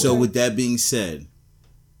 carry on. So with that being said,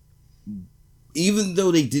 even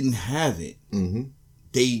though they didn't have it, mm-hmm.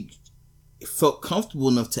 they felt comfortable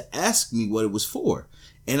enough to ask me what it was for.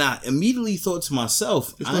 And I immediately thought to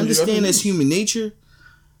myself, I understand that's human nature,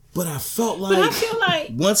 but I felt like, but I feel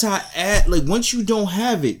like once you don't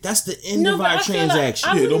have it, that's the end of our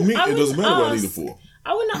transaction. It doesn't matter what I need it for.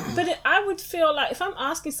 I would not, but I would feel like if I'm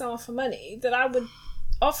asking someone for money, that I would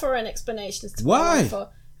offer an explanation as to why.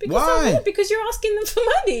 Because you're asking them for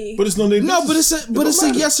money. But it's none of their business. But it's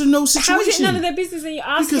a yes or no situation. How is it none of their business and you're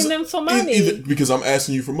asking them for money? Because I'm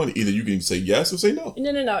asking you for money. Either you can say yes or say no.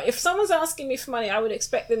 No. If someone's asking me for money, I would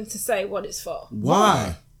expect them to say what it's for.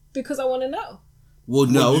 Why? Because I want to know. Well,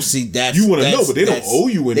 no. See, that's you want to know, but they don't owe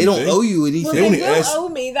you anything. They don't owe you anything. Well, they will owe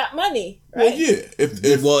me that money, right? Well, yeah.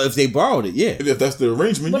 If they borrowed it, yeah. If that's the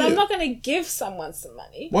arrangement, but I'm not going to give someone some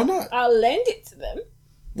money. Why not? I'll lend it to them.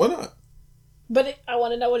 Why not? But I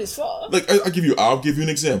want to know what it's for. Like I'll give you an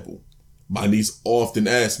example. My niece often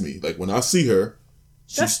asks me, like when I see her,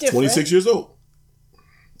 she's 26 years old.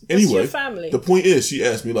 Anyway, your family. The point is, she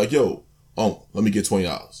asked me like, "Yo, let me get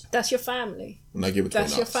 $20." That's your family. And I give it $20.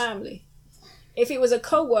 That's your family. If it was a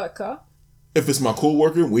coworker, if it's my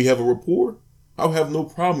coworker, we have a rapport, I'll have no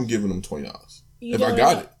problem giving them $20 if I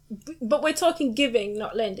got it. But we're talking giving,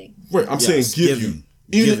 not lending. Right? I'm saying give you.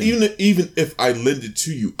 Even if I lend it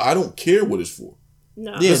to you, I don't care what it's for.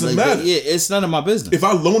 No, it doesn't matter. Yeah, it's none of my business. If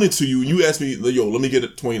I loan it to you and you ask me, "Yo, let me get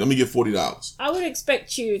 $20, let me get $40," I would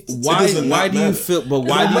expect you to. Why do you feel? But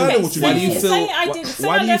why do you feel entitled?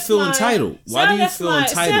 Why do you feel entitled?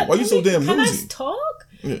 Why are you so damn nosy? Can I talk?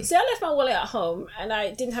 Yeah. See, I left my wallet at home and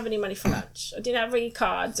I didn't have any money for lunch. I didn't have any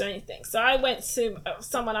cards or anything. So I went to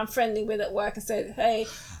someone I'm friendly with at work and said, "Hey,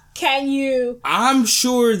 Can you? I'm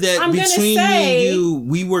sure that I'm gonna between me say- and you,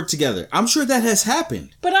 we work together. I'm sure that has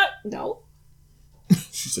happened. But no.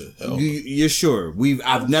 She said, hell. You're sure?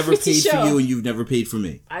 I've never pretty paid for sure. you, and you've never paid for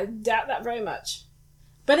me. I doubt that very much.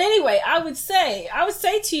 But anyway, I would say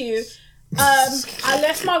to you, I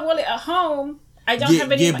left my wallet at home. I don't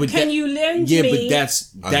have any money. Can you lend me? Yeah, but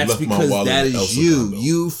that's left my because wallet that at El is you. Segundo.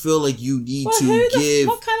 You feel like you need Well, to give.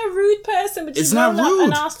 what kind of rude person would you It's not roll up rude.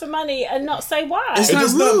 and ask for money and not say why? It's not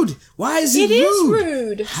does not- rude. Why is it It rude? is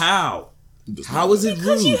rude. How? How is it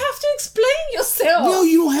Because rude? you have to explain yourself. No,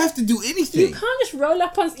 you don't have to do You anything. can't just roll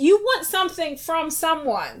up on. You want something from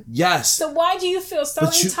someone. Yes. So why do you feel so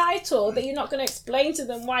But you- entitled that you're not going to explain to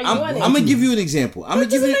them why you I'm want it? gonna give you an example. I'm gonna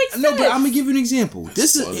give you doesn't make no, but sense. I'm gonna give you an example.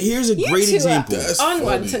 Here's a You great two example. are That's on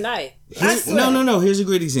one funny. tonight. I swear. No. Here's a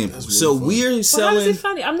great example. really So funny. we are Well, how is selling. it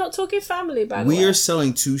funny? I'm not talking family, by the way. We are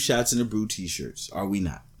selling 2 Shots in the Brew T-shirts. Are we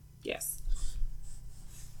not? Yes.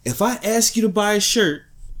 If I ask you to buy a shirt,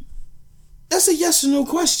 that's a yes or no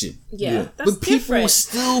question. Yeah. That's But people different.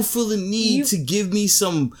 still feel the need to give me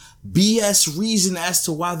some BS reason as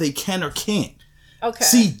to why they can or can't. Okay.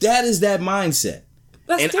 See, that is that mindset.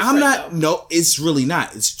 That's And different, I'm not. though. No, it's really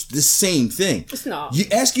not. It's the same thing. It's not. You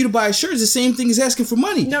ask you to buy a shirt is the same thing as asking for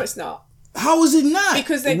money. No, it's not. How is it not?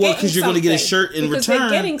 Because they're well, getting because you're going to get a something. shirt in because return.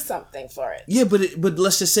 they're getting something for it. Yeah, but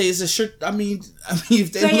let's just say it's a shirt. I mean,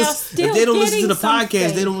 if they, They are listen, still if they don't listen to getting the podcast,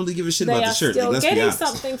 something. they don't really give a shit They about are the shirt. still Like, let's be getting honest.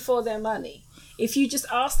 something for their money. If you just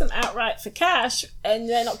ask them outright for cash and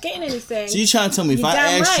they're not getting anything, So you're trying to tell me if You're I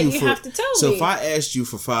damn asked right, you you for have to tell so me. if I asked you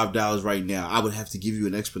for $5 right now, I would have to give you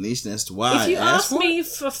an explanation as to why if you I asked ask for me it?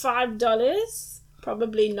 for $5,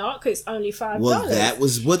 probably not, because it's only $5. Well, that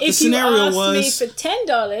was what the if scenario you was. ask me for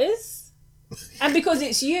 $10, and because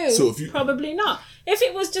it's you, So if you- probably not. If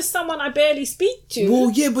it was just someone I barely speak to,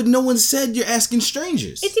 Well, yeah, but no one said you're asking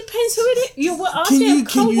strangers. it depends who it is. You were asking a Can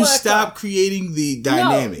coworker. you stop creating the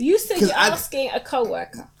dynamic? No, you said 'Cause you're asking a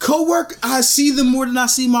coworker, coworker. I see them more than I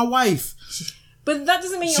see my wife. but that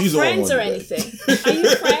doesn't mean She's you're the one friends or today. anything. Are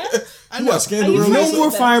you friends? I You know. got scandal Are you rumors? friends No more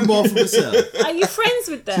with them? fireball for myself. Are you friends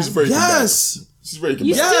with them? She's very Yes. combative. She's very You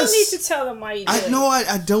combative. Yes. still need to tell them why you do I it. know.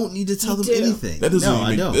 I don't need to tell them do. anything. That doesn't no, even I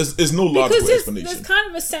make don't. there's no logical Because there's explanation. kind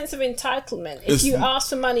of a sense of entitlement. If It's- you ask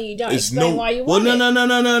for money, you don't it's explain no- why you Well, want no,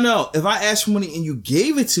 it. no. If I asked for money and you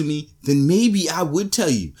gave it to me, then maybe I would tell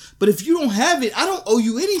you. But if you don't have it, I don't owe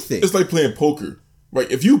you anything. It's like playing poker, right?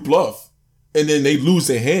 If you bluff and then they lose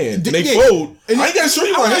their hand and they Yeah. fold, And I ain't gotta show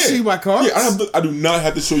you I my gotta hand. show you my cards. Yeah, I do not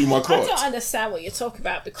have to show you my I cards. don't understand what you're talking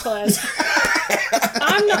about because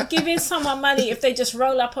I'm not giving someone money if they just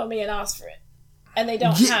roll up on me and ask for it. And they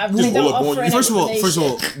don't Yeah, have, well, they don't roll up on offer you. an First of all,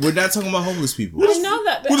 explanation. we're not talking about homeless people. I know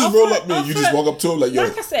that, but We'll just offer- roll up me and you offer- just walk up to him like, yo.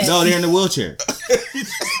 Like I said, No, they're in the wheelchair.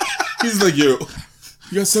 He's like, yo,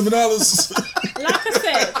 you got $7? like I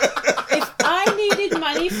said, if I needed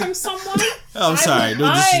money from someone, Oh, I'm sorry.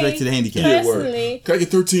 No disrespect to the handicapped. Yeah, word. personally, Can I get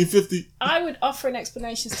 $13.50? I would offer an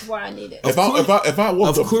explanation as to why I need it. If I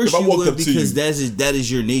walked Of up, course if I you walked would up to you because that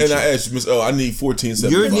is your nature. and I asked you, Miss L, I need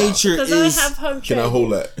 $14.75. Your nature Because is. I have home Can I training.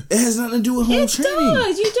 hold that? It has nothing to do with home It training.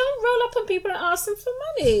 does. You don't roll up on people and ask them for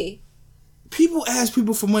money. People ask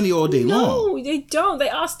people for money all day long. No, they don't. They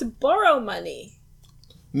ask to borrow money.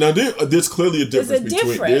 Now there's clearly a difference There's a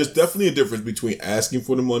between. difference. There's definitely a difference between asking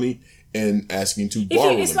for the money and asking to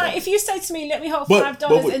borrow It's the like money. if you say to me, "Let me hold But-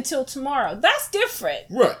 $5 but- until tomorrow." That's different.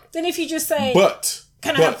 Right. Than if you just say, But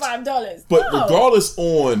 "Can I have $5?" But No. regardless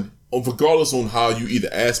on how you either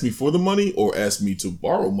ask me for the money or ask me to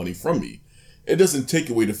borrow money from me, it doesn't take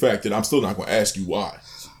away the fact that I'm still not going to ask you why.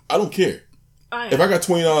 I don't care. If I got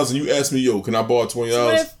 $20 and you ask me, yo, can I borrow $20?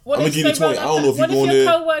 I'm gonna give you 20. I don't know if you're going What if your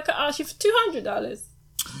there. coworker asks you for $200?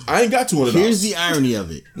 I ain't got $200. Here's the irony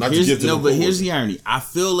of it. Not to give to the but here's coworker. the irony. I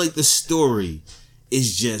feel like the story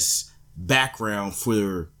is just background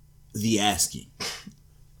for the asking.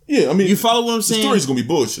 Yeah, I mean, You follow what I'm the saying? story's gonna be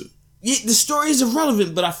bullshit. Yeah, the story is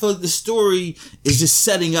irrelevant, but I feel like the story is just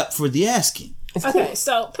setting up for the asking. Okay,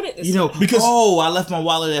 so put it this You know, way. Because- I left my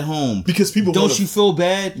wallet at home. Because people Don't wanna- you feel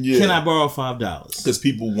bad? Yeah. Can I borrow $5? Because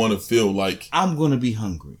people want to feel like, I'm gonna be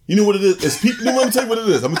hungry. you know what it is? It's people. Let me tell you what it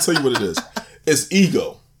is. I'm gonna tell you what it is. It's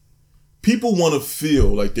ego. People want to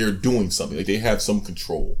feel like they're doing something, like they have some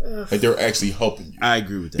control, like they're actually helping you. I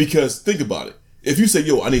agree with that. Because think about it. If you say,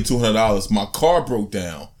 yo, I need $200, my car broke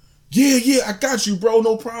down. Yeah, I got you, bro,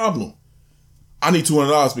 no problem. I need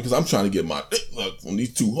 $200 because I'm trying to get my look on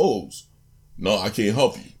these two hoes. No, I can't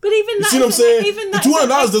help you. But even You that see what I'm saying? Even The that is an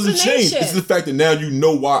 $200 doesn't change. explanation. It's the fact that now you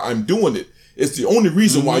know why I'm doing it. It's the only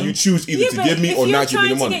reason why you choose either to but give me if or you're not give me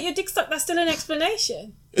the trying to money. get your dick sucked, that's still an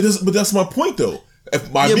explanation. It is, but that's my point though.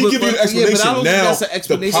 If by Yeah, me but- giving you an but- yeah, but I explanation don't think now, that's an the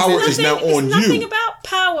explanation power that- is now on It's nothing you. about about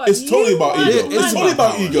power. It's totally about want ego. money. It's totally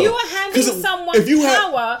about ego. You are handing 'Cause someone if you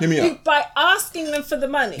power hear me out. by asking them for the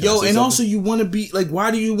money. Yo, say and something? also you want to be like,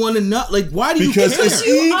 why do you want to not like? Why do you Because care? it's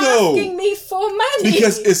you ego. asking me for money.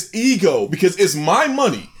 Because it's ego. Because it's my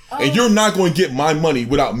money. And you're not going to get my money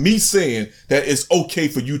without me saying that it's okay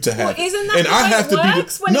for you to have Well, isn't that it. And the I way have it to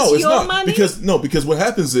works be when no, it's it's your not money? because what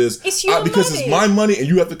happens is It's your because money. it's my money and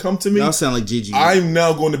you have to come to me. Y'all sound like JG. I'm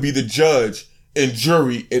now going to be the judge and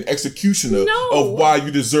jury and executioner No. of why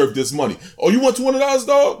you deserve this money. Oh, you want $200,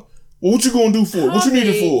 dog? Well, what you gonna do for it? What you need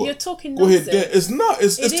it Harvey, for? you're talking Go ahead. nonsense. Dan. It's not.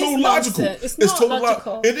 It's It is totally logical. nonsense. It's not totally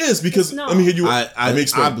logical. It is because It's not. let me hear you. I let me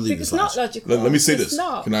explain. I believe It's it's not logical. logical. Let me say It's this.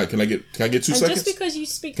 not. Can I get 2 And seconds? just because you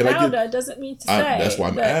speak Can I get- louder doesn't mean to say that's why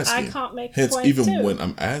I'm that asking. I can't make Hence, a point even too. when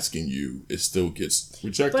I'm asking you, it still gets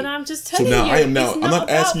rejected. But I'm just so telling now you. I am now. it's I'm not about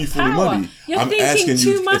asking you for the power. money. You're I'm thinking asking too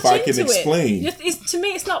you much if I can into explain. It. To me,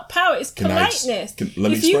 it's not power. It's Can I ex- politeness.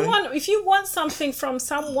 let me explain? If you want something from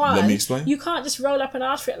someone, Let me explain? You can't just roll up and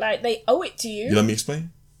ask for it like they owe it to you. You let me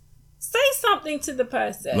explain. Say something to the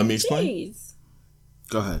person. Let me explain. Jeez.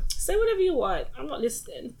 Go ahead. Say whatever you want. I'm not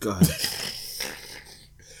listening. Go ahead.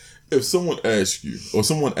 If someone asks you, or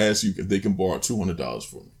someone asks you if they can borrow $200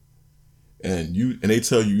 from me, and they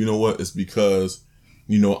tell you, you know what, it's because,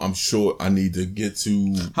 you know, I'm sure I need to get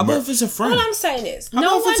to. How about if it's a friend? All I'm saying is, How no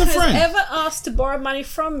about if one it's a has friend? ever asked to borrow money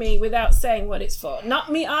from me without saying what it's for. Not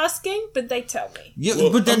me asking, but they tell me. Yeah,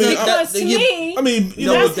 Well, but I mean, Because to me, I mean, you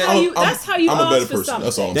No, know, but that's how you I'm a ask better for person. something.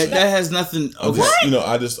 That's all I'm that saying. has nothing. I'm Okay. just, you know,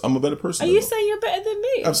 I'm a better person. Are you though. saying you're better than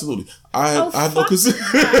me? Absolutely. I have no fuck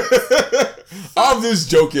concern. I'm just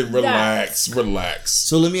joking. Relax.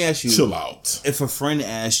 So let me ask you: Chill out. if a friend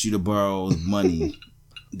asked you to borrow money,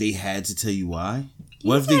 they had to tell you why?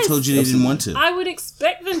 What if they Yes. told you they didn't want to? I would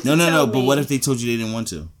expect them to No. tell But me. what if they told you they didn't want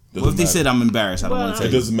to? Doesn't What if they matter. said, "I'm embarrassed. I don't Well, want to It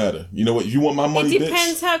tell you." doesn't matter. You know what? You want my money, It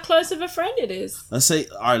depends how close of a friend it is. Let's say,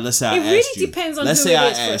 all right. Let's say I It asked really you. depends on let's who say it I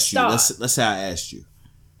is for a asked you. start. Let's say I asked you,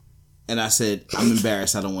 and I said, "I'm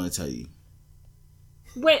embarrassed. I don't want to tell you."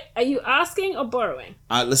 Wait, are you asking or borrowing?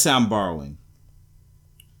 Let's say I'm borrowing,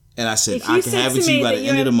 and I said, If "I you can said have to it to me you by that the you're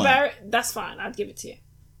end of the month," embarrassed, that's fine. I'd give it to you.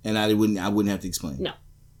 and I wouldn't have to explain. No.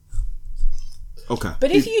 Okay.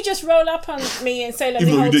 But if you just roll up on me and say, "Let me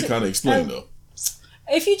Even though you hold did kind of explain though.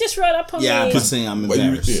 If you just roll up on Yeah, I'm me, just saying I'm But you-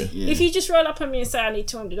 embarrassed. yeah. Yeah. if you just roll up on me and say I need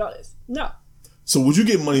 $200, no. So would you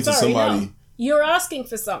give money to Sorry, somebody? no. You're asking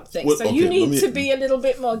for something, Well, so okay, you let need me- to be a little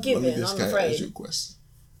bit more Let me giving. just I'm kind of ask you afraid. a question.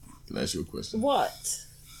 Can I ask you a question? What?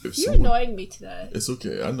 If You're someone- annoying me today. It's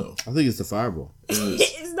okay. I know. I think it's the fireball.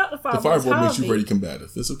 It's not the The fireball. fireball makes you Harvey. very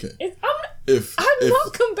combative. It's okay. I'm If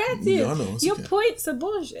not combative. Yeah, I know, it's Your okay. points are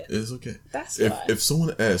bullshit. It's okay. That's if why. if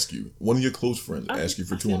someone asks you, one of your close friends asks you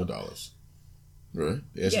for I feel- $200, right?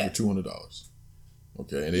 They ask Yeah. you for $200,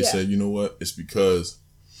 okay, and they Yeah. say, you know what? It's because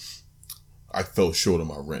I fell short of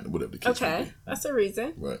my rent, whatever the case may Okay, be, that's a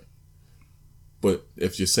reason. right? But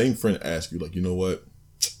if your same friend asks you, like, you know what?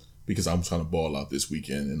 Because I'm trying to ball out this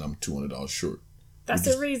weekend and I'm $200 short, That's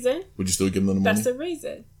Would a reason. would you still give them the money? That's a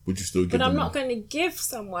reason. Would you still give But them I'm the not money? going to give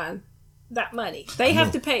someone that money. They have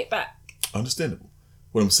know. to pay it back. Understandable.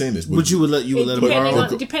 What I'm saying is, But you would let them Depending borrow?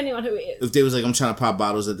 on, depending on who it is. If they was like, "I'm trying to pop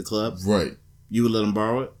bottles at the club," right, you would let them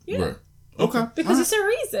borrow it? Yeah. right. Okay. Because it's a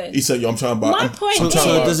reason. He said, "Yo, I'm trying to buy." My I'm, point I'm is- trying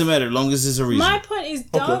So to it buy- doesn't matter, as long as there's a reason. My point is,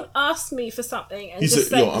 don't ask me for something and He just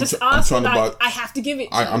said, say, "Yo, I'm just tr- I'm ask trying me to like, buy- I have to give it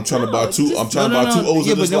to I'm you. trying to buy two. just- I'm trying to buy two O's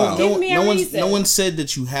Yeah, of but this no, loud. Give me a no reason. one said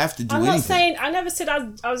that you have to do I'm anything. not saying, I never said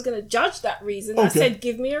I was going to judge that reason. I Okay. said,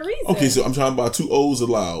 give me a reason. Okay, so I'm trying to buy two O's of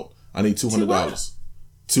loud. I need $200.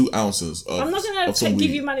 2 ounces of. I'm not of going some to give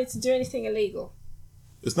weed. you money to do anything illegal.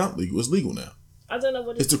 It's not legal. It's legal now. I don't know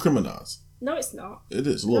what It's it's. decriminalized. No, it's not. It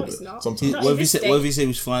is a little No, it's bit. not. Sometimes. Not What in if he this said? state. What if he said he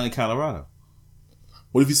was flying to Colorado?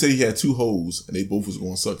 What if he said he had 2 hoes and they both was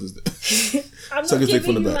going to suck his dick? I'm Suck not his dick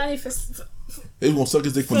from giving the you back. money for. They was going to suck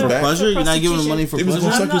his dick from For the back. Pleasure? You're not giving him money for They was pleasure?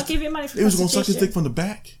 gonna I'm suck not his- giving money for. They was going to suck his prostitution. dick from the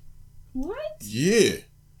back. What? Yeah.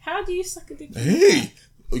 How do you suck a dick? Hey,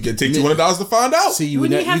 you can take $200 to find out. See, you Would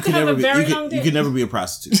would you have you to could have never a be. very You long could, you dick? could never be a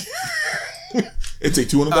prostitute. It take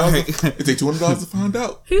 $200. Alright. It take $200 to find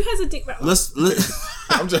out. Who has a dick that long?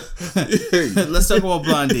 I'm just. Hey. Let's talk about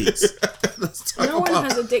blind dates. Let's talk No one about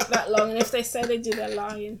has a dick that long, and if they say they do, they're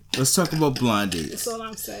lying. let's talk about blind dates. That's all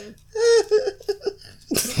I'm saying.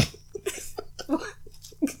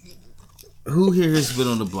 Who here has been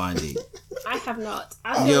on a blind date? I have not.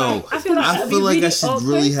 I feel Yo, like, I feel like, I that'd feel be like I really should awkward.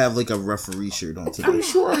 really have like a referee shirt on today. I'm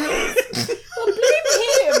sure I have. Well,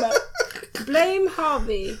 blame him. Blame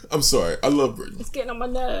Harvey. I'm sorry. I love Brittany. It's getting on my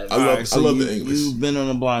nerves. I love Alright, so the you- English. You've been on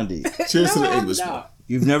a blind date. Cheers to No, the I'm Englishman. not.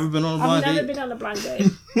 You've never been on a blind I've never date? been on a blind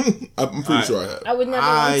date. I'm pretty sure I have. I would never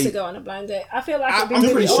want to go on a blind date. I feel like it'd be I'm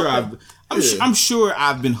really pretty sure awkward. I'm sure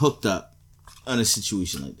I've been hooked up on a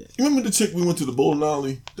situation like that. You remember the chick we went to the bowling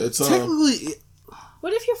alley that time? Technically,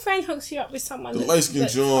 What if your friend hooks you up with someone The light skinned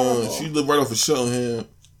that's John, horrible? she lived right off of Shellingham.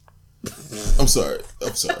 I'm sorry.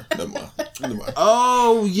 Never mind.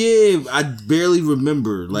 oh yeah, I barely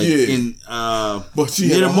remember. Like Yeah. in But she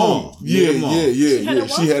near had the a mall. homie. Near the mall. Yeah. a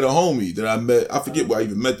She had a homie that I met. I forget where I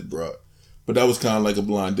even met the broad. But that was kind of like a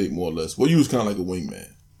blind date, more or less. Well, you was kind of like a wingman.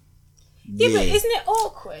 Yeah, but isn't it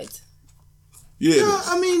awkward? Yeah, it No, is.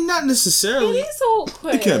 I mean, not It necessarily. is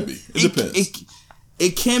awkward. It can be. It depends.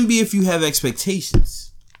 It can be if you have expectations.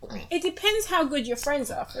 It depends how good your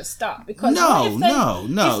friends are for a start. Because No.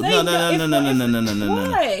 Why?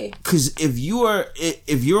 Because if you're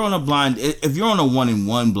on a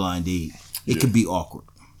 1-on-1 blind date, it could be awkward.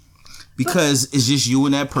 Because it's just you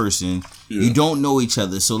and that person. Yeah. You don't know each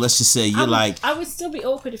other. So let's just say you're I would still be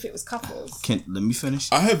awkward if it was couples. let me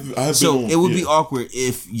finish. I have. So been on, it would be awkward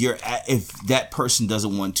if if that person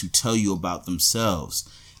doesn't want to tell you about themselves.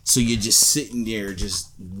 So you're just sitting there just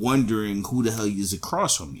wondering who the hell is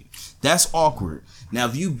across from you. That's awkward. Now,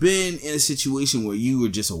 if you've been in a situation where you were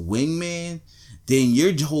just a wingman, then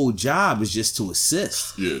your whole job is just to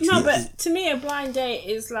assist. Yeah, No, true. but to me, a blind date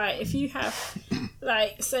is like if you have,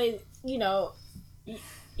 like, say, you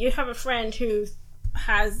have a friend who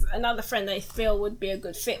has another friend they feel would be a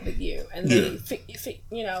good fit with you, and they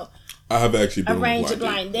I have actually been arrange on a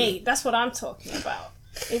blind date. That's what I'm talking about.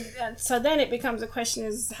 So then it becomes a question: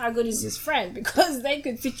 is how good is his friend? Because they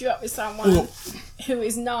could fit you up with someone who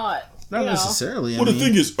is not. Not necessarily. Well, the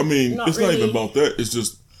thing is, I mean, Not it's not even really. about that. It's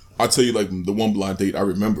just, I tell you, like, the one blind date I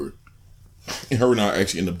remember, and her and I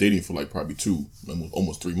actually ended up dating for, like, probably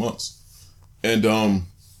almost 3 months. And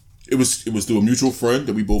it was through a mutual friend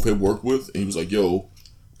that we both had worked with, and he was like, yo,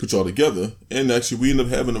 put y'all together. And actually, we ended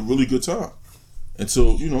up having a really good time. And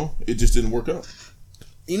so, it just didn't work out.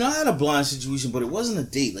 I had a blind situation, but it wasn't a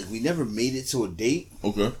date. Like, we never made it to a date.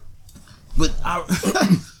 Okay. But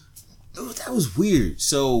that was weird.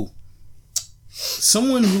 So,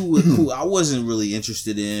 someone who I wasn't really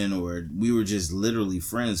interested in, or we were just literally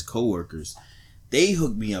friends, coworkers, they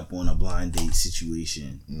hooked me up on a blind date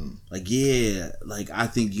situation. Like, yeah, like I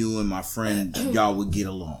think you and my friend, y'all would get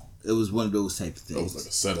along. It was one of those type of things. That was like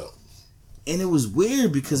a setup. And it was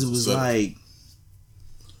weird because it was like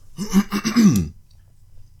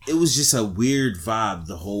it was just a weird vibe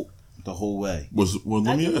the whole way. Let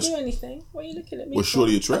I me didn't ask. do anything. What are you looking at me Was for?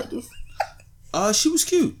 Shorty attractive? She was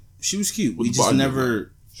cute. She was cute. What's We the just body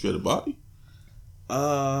never. She had a body?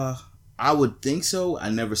 I would think so. I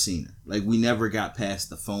never seen her. Like, we never got past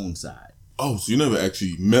the phone side. Oh, so you never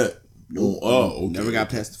actually met? Nope. Oh, okay. Never got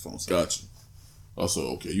past the phone side. Gotcha. Also,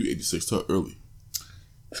 okay, you 86 too early.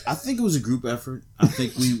 I think it was a group effort. I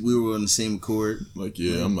think we were on the same accord. Like,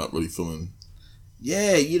 yeah, I'm not really feeling.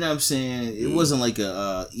 Yeah, you know what I'm saying? It wasn't like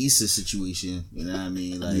a Issa situation. You know what I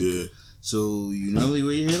mean? Like, Yeah. so you normally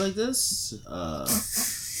wear your hair like this?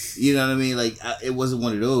 You know what I mean? Like, it wasn't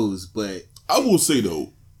one of those, but I will say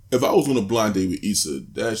though, if I was on a blind date with Issa,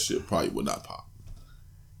 that shit probably would not pop.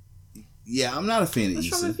 yeah, I'm not a fan of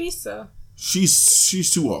What's wrong Issa. with Visa?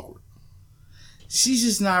 She's too awkward. She's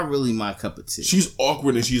just not really my cup of tea. She's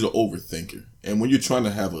awkward and she's an overthinker. And when you're trying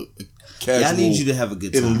to have a casual, Yeah, I need you to have a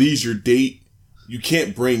good and time. leisure date, you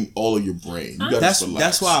can't bring all of your brain. You gotta just relax.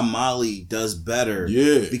 That's why Molly does better.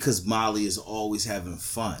 Yeah. Because Molly is always having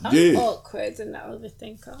fun. I'm Yeah. awkward and not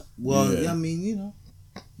overthinker. Well, Yeah. I mean, you know,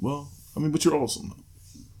 Well, I mean, but you're awesome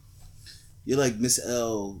though. you're like Miss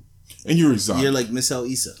L. And you're exotic. You're like Miss L.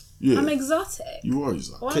 Issa. Yeah. I'm exotic. You are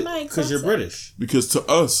exotic. Why am I exotic? Because you're British. Because to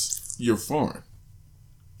us, you're foreign.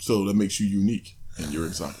 So that makes you unique and you're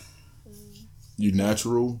exotic. You're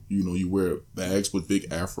natural. You wear bags with big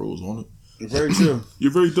afros on it. Very true.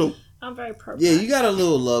 You're very dope. I'm very pro. Yeah, you got a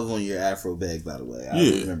little love on your Afro bag, by the way. I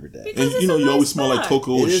Yeah. remember that. Because And it's you a you nice always smell like bag.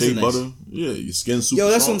 cocoa It and is shea a nice- butter. Yeah, your skin's super Yo,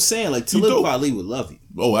 that's what strong. I'm saying. Like, You Talib dope. Kweli would love you.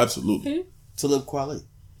 Oh, absolutely. Who? Talib Kweli.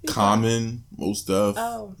 Common, most stuff.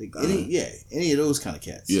 Oh. Like, any of those kind of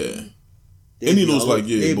cats. Yeah. They'd Any of be those, all like, over-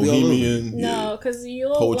 yeah, they'd be all over. bohemian. No, because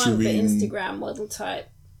you're Poetry one the reading. Instagram model type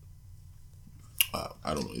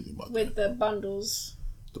I don't know anything about with the bundles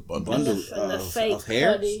the bundle. and Bundles the of fake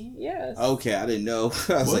hairs? body. Yes. Okay, I didn't know. I was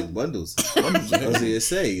What? like, bundles. Bundles, I was going to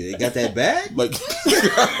say, they got that bag? Like,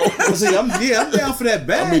 I was like, I'm down for that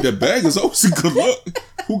bag. I mean, the bag is always a good look.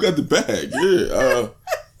 Who got the bag? Yeah.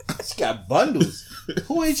 She got bundles.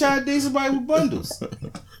 Who ain't trying to date somebody with bundles?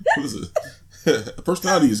 Listen,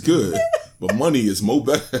 personality is good, but money is more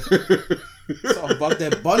better. It's all about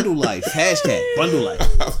that bundle life. Hashtag bundle life.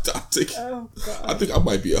 Oh God. I think I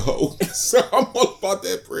might be a hoe. So I'm all about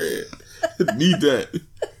that bread. Need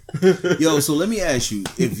that. Yo, so let me ask you,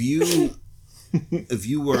 if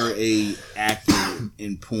you were a actor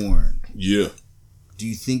in porn, Yeah. do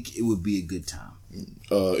you think it would be a good time?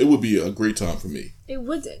 It would be a great time for me. It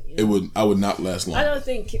wouldn't. You know? It would. I would not last long. I don't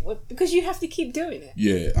think it would, because you have to keep doing it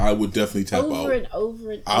Yeah, I would definitely tap out. over and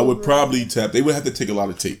over and over. I would probably tap. They would have to take a lot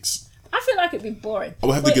of takes. I feel like it'd be boring. I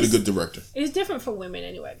would have to get a good director. It's different for women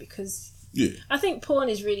anyway, because Yeah, I think porn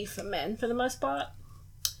is really for men for the most part.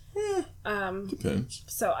 depends.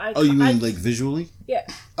 So I. Oh, you mean like visually? Yeah.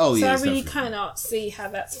 Oh, yeah. So I it's really definitely- cannot see how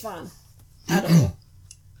that's fun at all.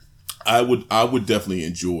 I would definitely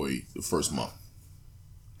enjoy the first month.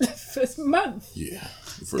 First month. Yeah,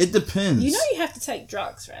 the first It depends. You know you have to take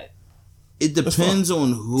drugs, right? It depends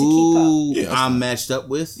on who Yeah, that's I'm fine. matched up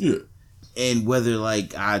with, Yeah, and whether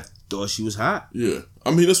like I thought she was hot. yeah. I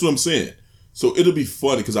mean, that's what I'm saying. So it'll be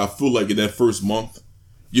funny because I feel like in that first month,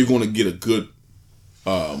 you're going to get a good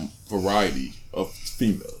variety of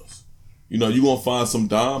females. You know, you're going to find some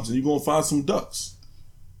dimes and you're going to find some ducks.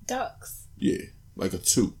 Ducks. Yeah, like a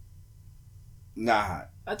 2. Not hot.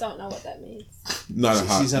 I don't know what that means. Not a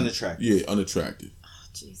hot. She's unattractive. Yeah, unattractive. Oh,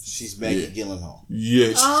 Jesus. She's Maggie Yeah. Gyllenhaal.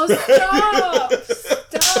 Yeah. Oh,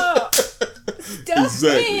 stop! Stop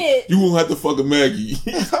Exactly. it! You won't have to fuck a Maggie.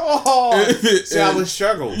 Oh, see, I would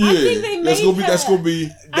struggle. Yeah, think they that's made gonna be. her- That's gonna be.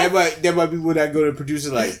 That might be when I go to the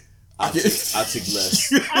producer like, I'll take less.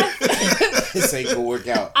 This ain't gonna work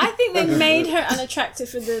out. I think they made her unattractive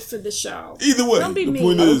for the show. Either way, Don't be the mean.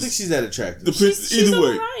 point I don't think is, she's that attractive. She's either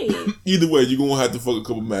way, alright. either way, you're gonna have to fuck a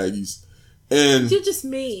couple Maggies. And You're just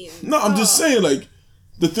mean. no, I'm just Oh. saying, like,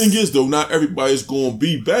 the thing is though, not everybody's gonna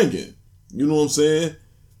be banging. You know what I'm saying?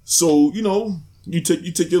 So you know, you take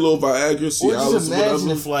your little Viagra, Or Cialis, just imagine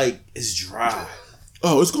whatever. if like it's dry.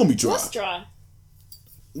 Oh, it's gonna be dry. What's dry?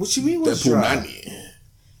 What you mean? That What's dry? punani.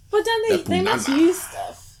 But then That they must punana. use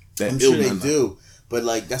stuff. That I'm sure they illnana. do, but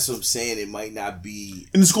like that's what I'm saying. It might not be.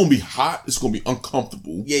 And it's gonna be hot. It's gonna be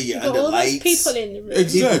uncomfortable. Yeah, You got under all lights. those people in the room.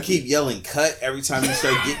 Exactly. People keep yelling "cut" every time you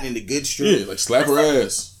start getting in the good stream. Yeah, like slap her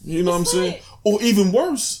ass. You know what I'm That's saying? right. Or even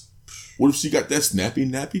worse, what if she got that snappy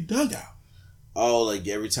nappy dugout? Oh, like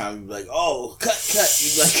every time you be like, "Oh, cut!"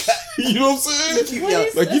 You be like, "Cut!" You know what I'm saying? keep What yelling,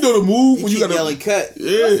 is Like you know the move you when you keep got yelling "cut." What's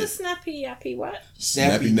yeah, a snappy yappy what?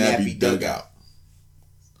 snappy nappy dugout.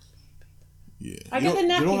 Yeah, I You get the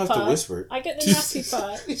don't- nappy you don't have to part. whisper. I get the nappy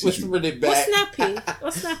part. Whispering it What's back. snappy?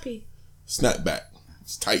 What's snappy? snap back.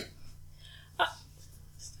 It's tight.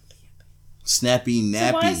 Snappy, nappy.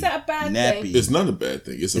 So why is that a bad nappy. thing? It's not a bad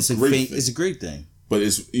thing. It's a great thing. It's a great thing. But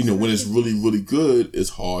it's when it's really really good, it's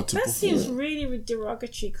hard to That perform. seems really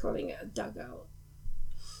derogatory calling it a dugout.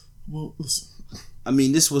 Well, listen. I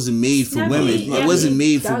mean, this wasn't made for Snappy, women. yeah. It wasn't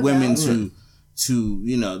made for Dugout. women to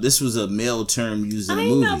this was a male term used in a I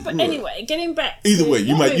movie. know, but anyway, getting back. Either to way,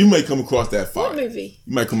 you what might movie? come across that fire. What movie?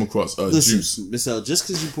 You might come across Listen, juice. Miss L, just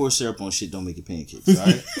because you pour syrup on shit don't make it pancakes, all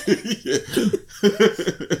right?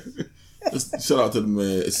 Shout out to the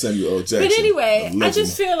man Samuel L. Jackson. But anyway, love I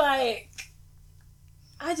just him. feel like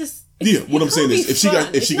Yeah, what it I'm saying can't is, be if she fun.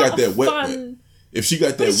 got It's not a fun- if she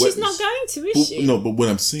got that But wet, she's not going to, is she? No, but what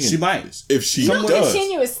I'm saying, She might. is, if she Not does,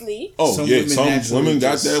 continuously. oh Some yeah, women some naturally women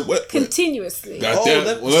got just- that wet. Continuously. Got Oh,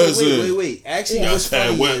 that. wait. Actually, Got what's that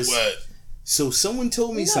funny wet, is, wet. so someone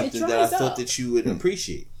told me No, it something that I dries thought up. that you would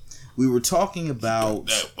appreciate. We were talking about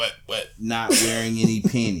That wet. not wearing any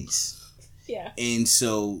panties. Yeah. And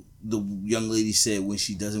so the young lady said when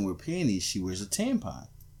she doesn't wear panties, she wears a tampon.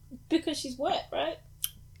 Because she's wet, right?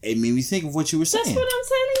 It made me think of what you were saying. That's what I'm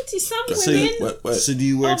saying to some So women. Wet. So do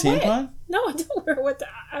you wear a are wet. tampon? No, I don't wear what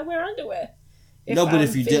I wear underwear. No, but I'm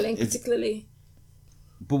if you did- feeling if- particularly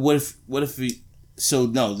But what if we? So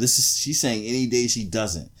no, she's saying any day she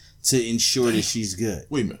doesn't to ensure that she's good.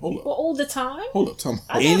 Wait a minute, hold up, well, all the time. Tell me.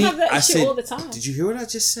 I don't have that I issue said, all the time. Did you hear what I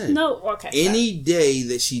just said? No, okay. Any day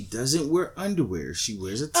that she doesn't wear underwear, she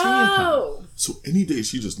wears a tampon. Oh, So any day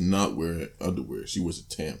she does not wear underwear, she wears a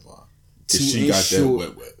tampon. To If she got that ensure-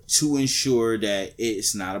 wet. To ensure that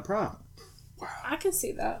it's not a problem. I can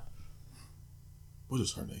see that. What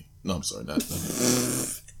is her name? No, I'm sorry, not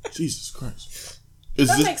Jesus Christ. Is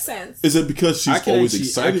That this, makes sense. is it because she's always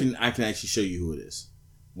excited? I can actually show you who it is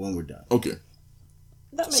when we're done. Okay.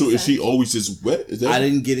 That makes So sense. is she always just wet? Is that I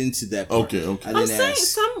didn't get into that part. Okay. I I'm didn't saying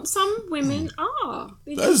ask. some women are.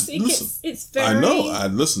 It That's- just, it gets, listen, it's very. I know. I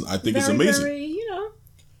listen. I think it's very, amazing. Very, you know.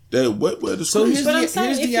 That wet is So crazy. But I'm saying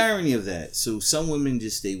here's if the you- irony of that. So some women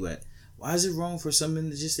just stay wet. Why is it wrong for some men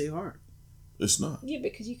to just stay hard? It's not. Yeah,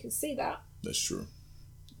 because you can see that. That's true.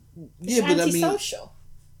 It's Yeah, but I mean, antisocial.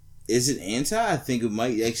 isn't anti. I think it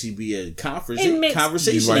might actually be a In mixed-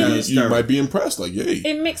 conversation. You might be impressed. Like, yay.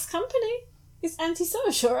 In mixed company, it's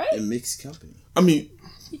antisocial, right? in mixed company. I mean,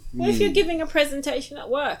 What if you're giving a presentation at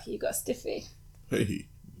work? You got stiffy. hey,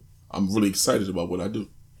 I'm really excited about what I do.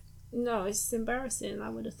 No, it's embarrassing. I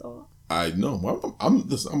would have thought. I know.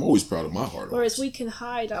 I'm always proud of my hard Whereas arts. we can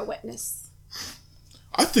hide our wetness.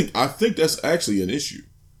 I think that's actually an issue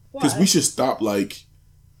because Why? we should stop like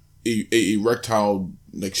a erectile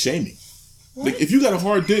like shaming. Like, if you got a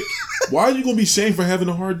hard dick, why are you gonna be shamed for having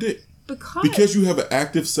a hard dick? Because you have an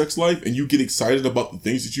active sex life and you get excited about the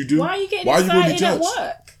things that you do. Why are you getting gonna be excited at judged?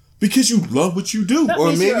 work? Because you love what you do. That Or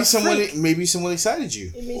means you're maybe a someone excited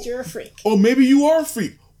you. It means you're a freak. Or maybe you are a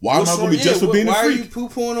freak. Why am I going to be judged for being a Why are you freak?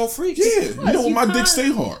 poo-pooing on freaks? Yeah, you know you my dick can't-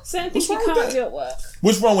 stay hard. Certain What's things you wrong with can't that? do at work.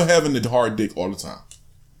 What's wrong with having the hard dick all the time?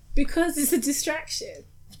 Because it's a distraction.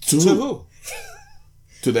 To To who? who?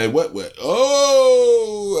 To that wet.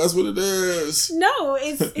 Oh, that's what it is. No,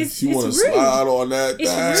 it's You it's want rude. to slide on that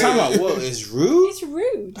It's thing. rude. Time out. What is rude? It's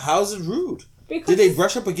rude. How's it rude? Because Did they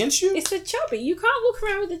brush up against you? It's a chubby. You can't walk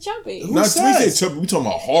around with a chubby. Who Not says? we say chubby. We talking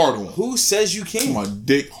about hard on. Who says you can't? My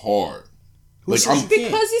dick hard. Who Like, says I'm- you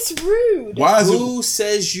can't? Because it's rude. Why is it? Who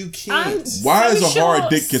says you can't? Why is a hard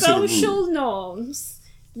dick considered rude? Social norms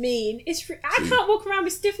mean it's. I can't walk around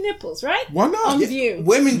with stiff nipples, right? Why not? On Yeah, view.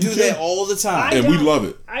 Women do You that can't- all the time. I And we don't. love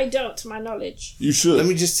it. I don't, to my knowledge. You should. Let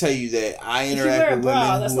me just tell you that I you wear interact a with bra,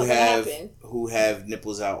 women that's who not gonna have happen.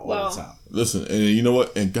 nipples out all Well, the time. Listen, and you know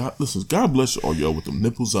what? And God bless all y'all with them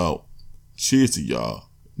nipples out. Cheers to y'all.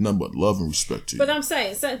 Nothing but love and respect to you. But I'm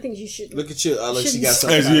saying certain things you shouldn't. Look at you. Like she Shouldn't- got some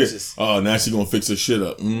As you- conscious. oh, now she gonna fix her shit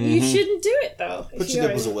up. Mhm. You shouldn't do it though. Put if your you're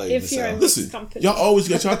nipples in- away, If you're in Miss this Listen, company. y'all always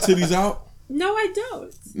got y'all titties out. No, I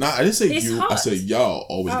don't. Nah, I didn't say It's you. I hot. said y'all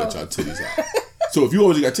always got Oh. y'all titties out. So if you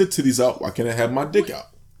always got your titties out, why can't I have my dick out?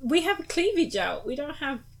 We have cleavage out. We don't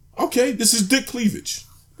have. Okay, this is dick cleavage.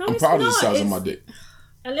 No, I'm it's proud of the not. size of It's- my dick.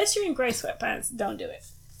 Unless you're in grey sweatpants, don't do it.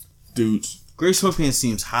 Dudes. Gray sweatpants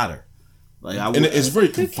seems hotter. Like I And would, it's very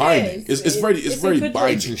Who confining. cares? It's very It's a very good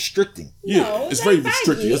binding. restricting. Yeah, No, it's they're very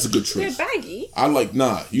restricting. baggy. That's a good trick. They're baggy. I like you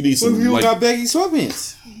need What if some you like got baggy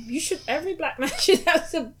sweatpants? You should. Every black man should have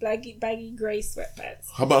some baggy grey sweatpants.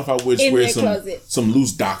 how about if I would In wear their closet. some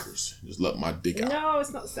loose dockers? Just let my dick out. No,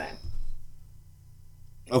 it's not the same.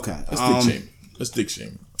 Okay. That's dick shaming. That's dick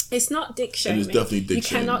shaming. It's not dick shaming. definitely dick You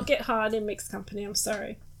shaming. cannot get hard in mixed company. I'm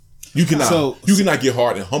sorry. You cannot So- you cannot get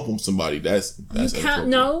hard and hump on somebody. That's You can't. inappropriate.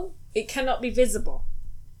 No, it cannot be visible.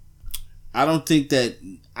 I don't think That's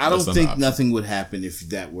not an option. nothing would happen if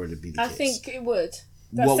that were to be the I case. think it would.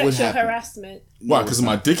 That's What would sexual happen? harassment. Why? No, Because it's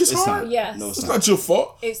my not. dick is It's hard? not. Yes. No, it's It's not. not your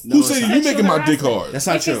fault. It's Who No, said it's you not. making my dick Sexual hard? That's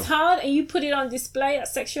not if true. it's hard and you put it on display,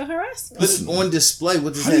 that's sexual harassment. Put it on display.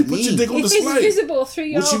 What does How do you that put mean? your dick on If display? it's visible through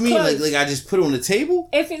your What you mean? clothes. Like I just put it on the table?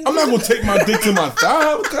 If it's I'm not gonna visible- take my dick to my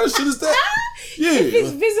thigh. What kind of shit is that? If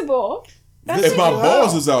it's Yeah. visible, that's If my sexual balls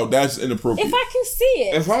harassment. is out, that's inappropriate. If I can see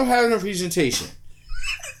it, If I'm having a presentation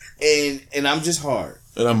and I'm just hard,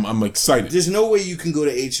 And I'm excited. there's no way you can go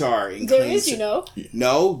to HR and there claim is, you know.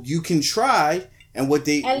 No, you can try, and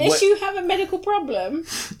Unless you have a medical problem.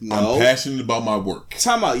 no. I'm passionate about my work.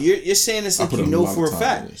 Time out. You're saying this I like put you a know lot for of a time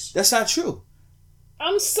fact. in this. That's not true.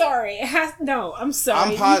 I'm sorry. It has no. I'm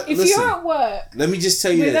sorry. If listen, you're at work Let me just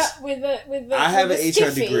tell you with this. the I have with an the HR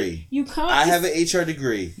stiffy, degree. You can't. I have an HR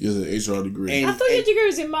degree. You have an HR degree. And- I thought your degree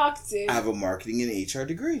was in marketing. I have a marketing and HR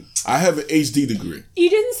degree. I have an HD degree. You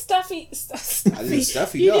didn't stuffy. I didn't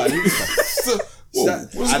stuff you. You No, I didn't didn't stuff. Whoa,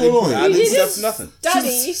 Stuff- what's I going didn't- on I here? didn't You didn't stuff nothing.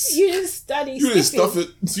 study. You didn't study. You didn't stiffy. stuff it.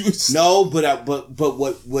 You No, but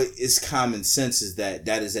what is common sense is that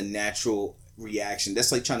is a natural reaction.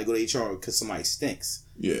 That's like trying to go to HR because somebody stinks.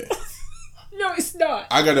 Yeah. No, it's not.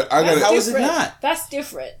 I gotta. How is it Different. not? That's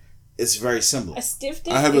different. It's very similar. A stiff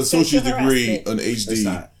dick I have an is sexual associate degree harassment. on It's HD,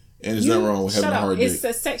 not. and there's nothing wrong with having shut a up. hard It's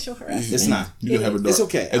dick. a sexual harassment. It's not. You can have a It dog. It's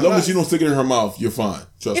okay. As I'm long not- as you don't stick it in her mouth, you're fine.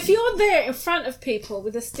 Trust If me. you're there in front of people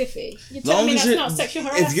with a stiffy, you're telling me that's not sexual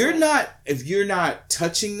harassment. if you're not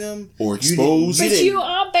touching them Or you didn't- exposed. But didn't- you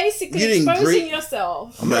are basically you didn't exposing break-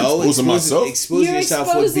 yourself. I'm not exposing myself. Exposing You're yourself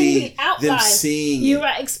would exposing be the outline. them seeing You it.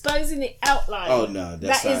 are exposing the outline. Oh, no,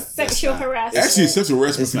 that's That not- is that's sexual not. harassment. Actually, it's sexual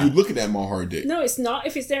harassment It's for you not. looking at my hard dick. No, it's not.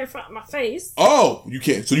 If it's there in front of my face, Oh, you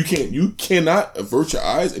can't. So you cannot avert your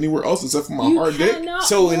eyes anywhere else except for my you hard dick. cannot.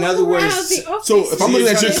 So, in walk other words, around the office So if I'm with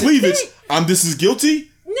looking at your a cleavage, stick. I'm just as guilty.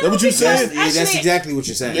 No, That what you because saying? Yeah, that's actually- exactly what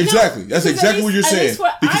you're saying. Exactly. That's because exactly at what you're least- at saying. least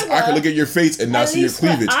where Because I can work- look at your face and not at see your least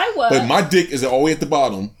where cleavage. I work- But my dick is all the way at the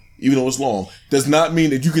bottom, even though it's long. Does not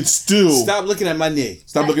mean that you can still Stop looking at my knee.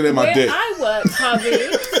 stop looking at my Where dick. I work, Harvey.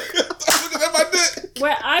 Stop looking at my dick.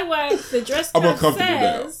 Where I work, the dress I'm code uncomfortable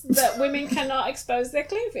now. says that women cannot expose their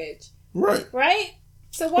cleavage. Right. Right?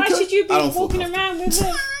 So why Okay. should you be I don't feel walking around with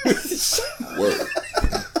a... Word.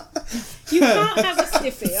 You can't have a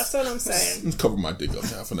stiffy, that's what I'm saying. Let's cover my dick up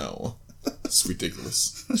now from now on. It's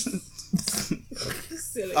ridiculous.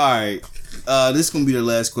 Silly. All right. This is going to be the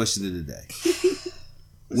last question of the day.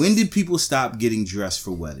 When did people stop getting dressed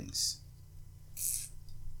for weddings?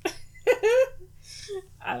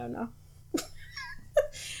 I don't know.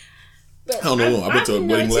 But I don't know. I went to a I've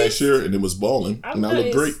wedding noticed- last year and it was balling. And I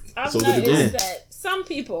looked great. I've So did the noticed groom. that some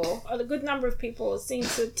people, a good number of people, seem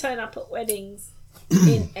to turn up at weddings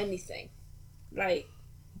in anything. Like,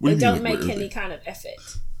 What they do you don't mean, make where any is kind of effort.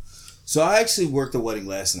 So I actually worked a wedding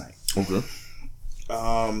last night. it?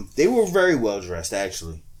 Okay. They were very well dressed,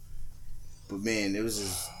 actually. But man, there was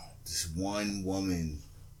this one woman.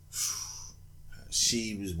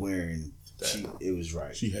 She was wearing. It was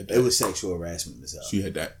right. She had it that. was sexual harassment as hell. She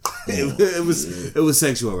had that. It was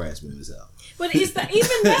sexual harassment as hell. But is that even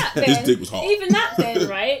that then? His dick was hard. Even that then,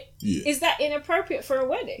 right? Yeah. Is that inappropriate for a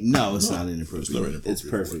wedding No, it's not inappropriate. It's not inappropriate. It's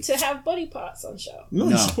perfect. to have body parts on show? No, No.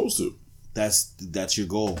 you're supposed to. That's your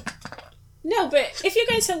goal. No, but if you're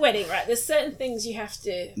going to a wedding, right? There's certain things you have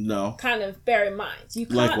to No. kind of bear in mind. You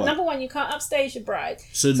can't. Like what? Number one, you can't upstage your bride.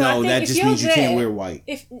 So I no, think that if just you're means you can't there- wear white.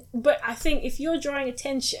 But I think if you're drawing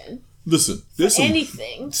attention Listen, there's some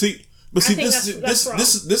anything, see, but I see, think this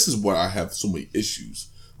that's this is where I have so many issues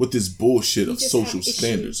with this bullshit of just social have issues.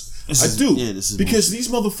 standards. This I is- do, yeah, this is because these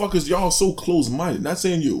motherfuckers, y'all are so close minded. Not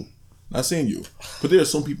saying you, but there are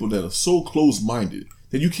some people that are so close minded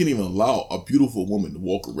that you can't even allow a beautiful woman to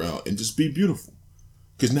walk around and just be beautiful,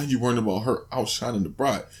 because now you're worrying about her outshining the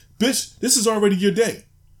bride. Bitch, this is already your day.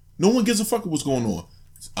 No one gives a fuck what's going on.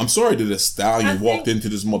 I'm sorry that a I stallion think walked into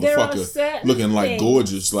this there are motherfucker certain looking like things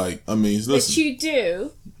gorgeous. Like, I mean, that listen, you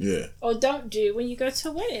do yeah. or don't do when you go to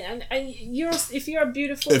a wedding, and if you're a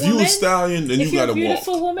beautiful If woman, you a stallion, then if you you're gotta a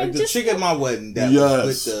beautiful walk. woman, Like the just chick at my wedding that Yes.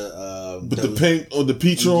 was with But the pink or the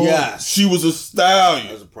peach on, Yes. she was a that was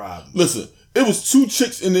stallion. a problem. Listen, it was two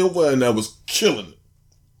chicks in their wedding that was killing it.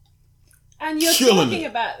 and you're killing talking it.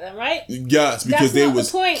 about them, right? Yes, because That's they not was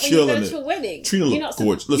the point when you killing go to a it. wedding. Trina You're looked not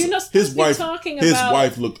gorgeous. You're Listen, not supposed his to be wife, talking his about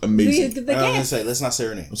wife looked amazing. the I was gonna guest. say, let's not say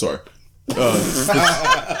her name. I'm sorry.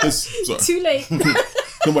 Sorry. Too late.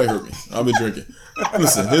 Nobody hurt me. I've been drinking.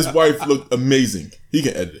 Listen, his wife looked amazing. He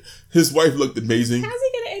can edit it. His wife looked amazing. How's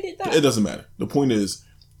he gonna edit that? It doesn't matter. The point is,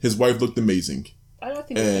 his wife looked amazing. I don't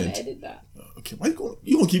think he's And- gonna edit that. Okay, why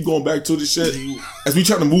you gonna keep going back to this shit as we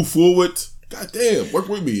trying to move forward? God damn, work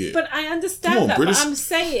with me here. But I understand Come on, that. British. But I'm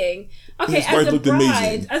saying, okay, His wife looked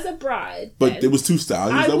amazing. as a bride, But then, there was two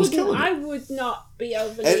stallions that was killing I it. would not be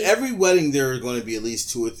overly. At every wedding, there are going to be at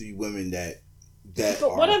least 2 or 3 women that. But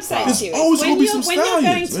what I'm saying There's to you always is, gonna be some when you're going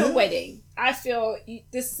stallions, to a man. wedding, I feel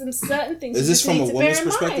there's some certain things. Is you this just from need a to woman's bear in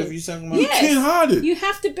perspective mind. you talking about? You can't hide it. You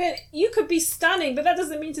have to be. You could be stunning, but that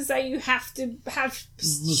doesn't mean to say you have to have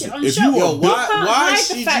shit on if show. you are- Yo, You why can't why hide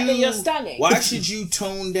should the fact that you you're stunning. Why should you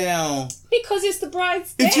tone down? Because it's the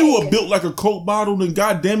bride's day. If you were built like a Coke bottle, then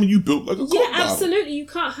goddamn it, you built like a Coke Yeah, bottle. absolutely. You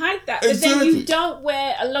can't hide that. But then Exactly. you don't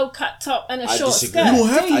wear a low cut top and a I short disagree. skirt. You don't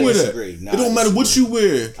have do to you? wear disagree. that. No, It don't I matter what disagree. you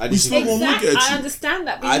wear. I We still disagree. gonna look Exactly. at I you. understand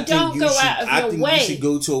that, but I you don't think go you should. out of I your think way. you should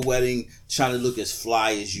go to a wedding trying to look as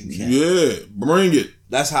fly as you can. Yeah, bring it.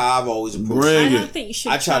 That's how I've always approached Bring it. I it. don't think you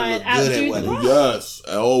should I try to try look and good at outdo the weddings. bride. Yes,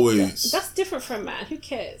 always. That's different from man. Who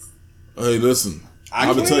cares? Hey, listen. I I'm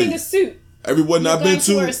can gonna tell Wearing you. a suit. Every wedding You're I've been going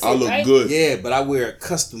to wear a to, suit, I look right? good. Yeah, but I wear a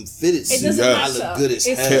custom fitted It suit. doesn't Yes. matter. I look good as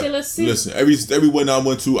it's hell. still a suit. Listen, every wedding I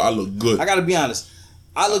went to, I look good. I gotta be honest.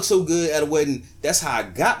 I look so good at a wedding. That's how I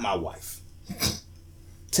got my wife.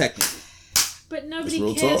 Technically. But nobody That's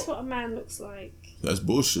real cares talk. what a man looks like. That's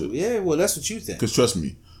bullshit. Yeah, well, that's what you think. Because trust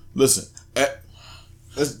me, listen,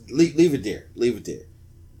 Let's leave it there. Leave it there.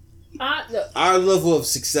 Look, Our level of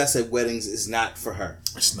success at weddings is not for her.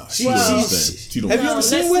 it's not. She- She don't Well- understand. She don't Have you no, ever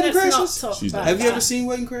understand. seen Wedding let's Crashers? not talk She's about not. Have you that. ever seen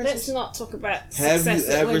Wedding Crashers? Let's not talk about Have you success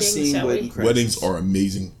at ever weddings, seen shall we? Wedding Crashers? Weddings are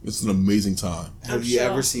amazing. It's an amazing time. Have I'm you sure.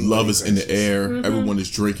 ever seen Love Wedding is in the Crashers? air. Mm-hmm. Everyone is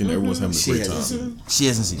drinking. Everyone's having a She great hasn't time. seen it. She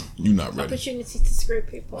hasn't seen it. You're not ready. Opportunity to screw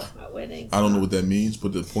people at weddings. I don't know what that means,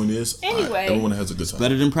 but the point is, Anyway. everyone has a good time.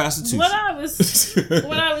 Better than prostitution. What I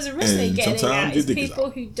was originally And getting sometimes at your is dick is people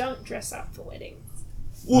out. who don't dress up for weddings.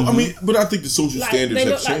 Well, I mean, but I think the social Like standards they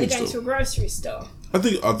have look like they're changed. going to a Though. grocery store. I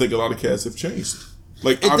think a lot of cats have changed.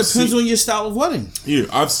 Like It I've depends seen, on your style of wedding. yeah,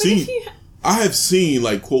 I've seen. if you- I have seen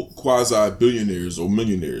like quote quasi billionaires or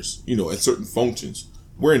millionaires, at certain functions,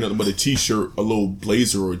 wearing nothing but a t-shirt, a little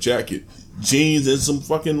blazer or a jacket, jeans, and some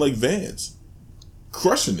fucking like Vans,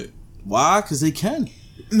 crushing it. Why? Because they can.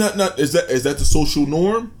 Not is that the social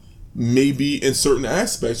norm? maybe in certain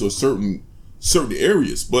aspects or certain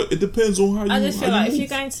areas, but it depends on how you. I just feel like if move. you're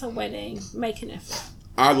going to a wedding, make an effort.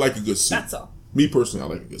 I like a good suit. That's all. Me personally, I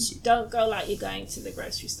like a good suit. Don't go like you're going to the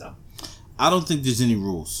grocery store. I don't think there's any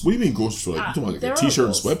rules. What do you mean grocery store? Like, you talking about There like are a t-shirt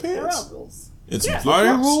and rules. sweatpants? There are rules. And some Yeah. Are flip-flops?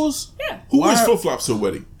 there rules? Yeah. Who Why wears are- flip-flops to a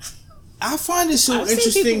wedding? I find it so I've seen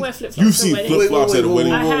interesting. people wear flip-flops You've to seen weddings. flip-flops at a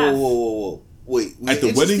wedding? I have. Whoa. Wait. At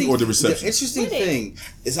the wedding or the reception? The interesting Wedding. thing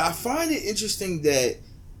is I find it interesting that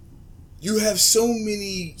you have so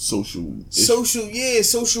many Social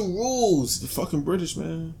rules. The fucking British,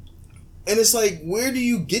 man. And it's like, where do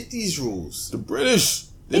you get these rules? The British.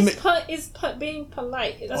 It's being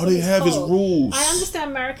polite. That's All what they it's have is called. rules. I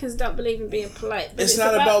understand Americans don't believe in being polite, but It's it's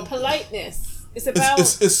not about about- politeness. It's about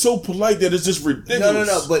It's so polite that it's just ridiculous.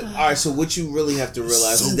 No. But all right. So what you really have to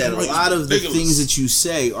realize So is that a polite, lot of the ridiculous. things that you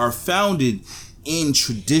say are founded in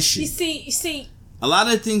tradition. you see. A lot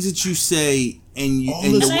of the things that you say and All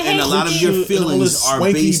this a lot of your bullshit and all feelings this are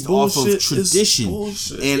swanky based off of bullshit is tradition.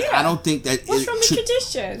 bullshit. And Yeah. I don't think that What's wrong with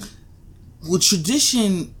tradition? well,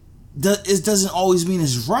 tradition doesn't always mean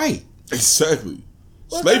it's right. Exactly.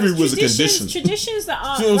 Well, Slavery those was a condition. Traditions that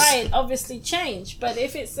aren't Just- right obviously change, but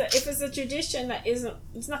if it's a tradition that isn't,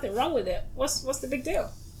 there's nothing wrong with it. What's the big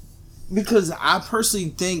deal? Because I personally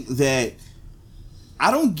think that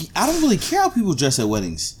I don't really care how people dress at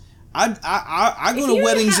weddings. I go If to you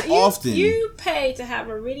weddings ha- often. You pay to have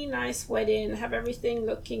a really nice wedding, have everything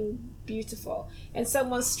looking beautiful, and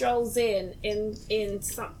someone strolls in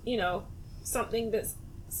some, something that's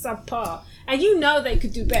subpar, and they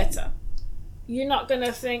could do better. You're not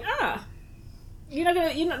gonna think,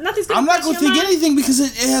 nothing's gonna. I'm not cross going to your think mind. anything because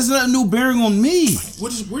it has no bearing on me. Where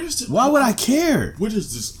does this? Why would I care? Where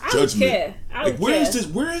does this I don't judgment? care. I don't Where care.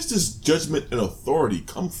 where is this judgment and authority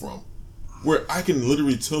come from? Where I can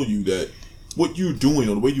literally tell you that what you're doing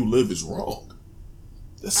or the way you live is wrong.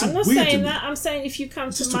 That's so I'm not weird to saying me. that. I'm saying if you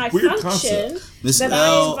come to just a my weird function concept. Miss that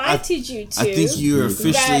L, I invited you to, I think you're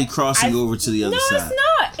officially that crossing over to the other no, side.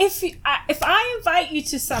 it's not. If I invite you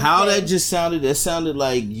to something, How that just sounded? That sounded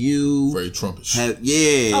like you Very Trumpish. have, Oh,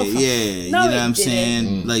 yeah. no, You know what it I'm didn't.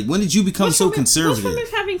 saying? Like, when did you become what's so wrong with- conservative? What's wrong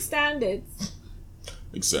with having standards?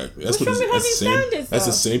 Exactly. That's What's wrong with that's the having same. standards, That's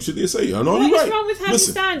the though? same shit they say. I know What you're is right. wrong with having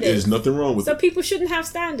Listen, standards? There's nothing wrong with So it. people shouldn't have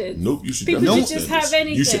standards. Nope. You should. People definitely should just standards. have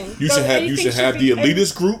You should. anything. You So should have. You anything should have should the be-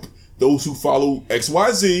 elitist group. Those who follow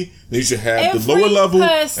XYZ. Then you should have the Every lower level,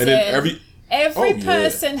 person- and then every. Every Oh, yeah.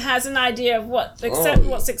 person has an idea of what's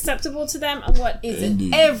acceptable to them and what isn't.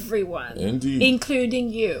 Indeed. Everyone, Indeed.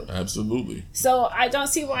 including you. Absolutely. So I don't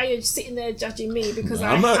see why you're sitting there judging me because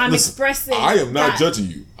I'm not. I'm listen, expressing. I am not that. judging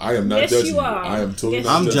you. I am not Yes, judging you are. I am totally Yes,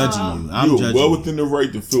 not I'm you judging are. you. I'm you are judging well you. within the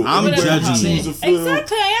right to feel I'm any way judging you you. choose to feel.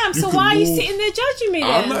 Exactly, I am. You So can why are you move. sitting there judging me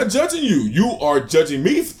then? I'm not judging you. You are judging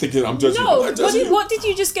me for thinking I'm judging you. No, I'm not judging you. what did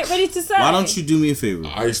you just get ready to say? Why don't you do me a favor?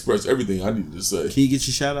 I expressed everything I needed to say. Can you get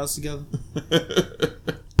your shout outs together?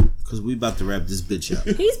 Because we about to wrap this bitch up.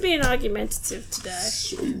 He's being argumentative today.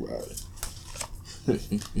 Show you right.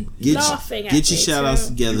 Get, Laughing at get your me, shout outs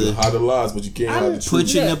too. You can together. hide the lies, but you can't hide the Look. truth.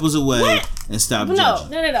 Put your Look. nipples away What? and stop No,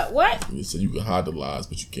 judging. no. What? You said you can hide the lies,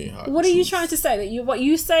 but you can't hide What the are you truth. trying to say? That what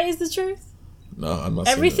you say is the truth? No, I'm not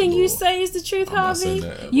Everything saying that you at all. say is the truth, I'm not Harvey? saying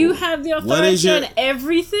that at You all. have the What authority is your- on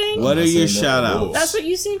everything? What I'm are not your saying that shout at all. outs? That's what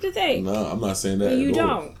you seem to think. No, I'm not saying that You at all.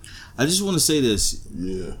 don't. I just want to say this.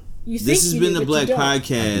 Yeah. You think This has you been do, the but Black you don't. I'm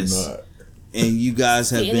Podcast, not. and you guys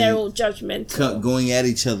have Sitting there all been judgmental. going at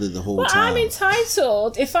each other the whole Well, time. I'm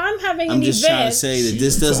entitled. If I'm having I'm an just event, trying to say that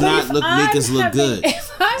this But does if not make us look good.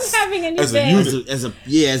 If I'm having an As a event, unit. as a if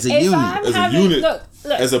unit. I'm As a having, unit. look,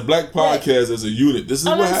 As a black podcast, as a unit, this is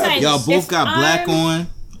All what I'm saying- happens. Y'all both if got black I'm- on.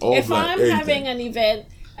 All if black, I'm everything. having an event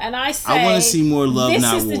and I say I wanna see more love, this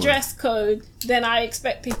not is the war. dress code, then I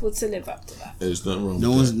expect people to live up to that. There's nothing wrong No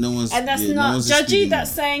with one's, that. no one's, And that's yeah, no not one's judgy. disputing That's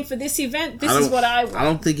that. saying for this event, this I is don't- what I want. I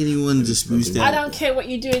don't think anyone disputes nothing that. I don't care what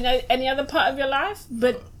you do in any other part of your life,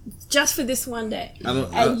 but just for this one day. I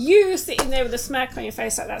don't. And you sitting there with a smack on your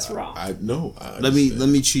face like that's wrong. I know. let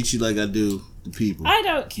me treat you like I do the people. I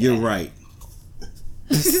don't care. You're right.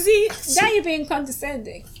 See, now you're being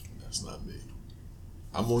condescending. That's not me.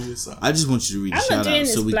 I'm on your side. I just want you to read I'm the not shout doing out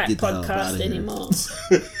this so we black can get the hell up out podcast of here. anymore.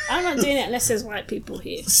 I'm not doing it unless there's white people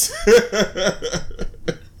here.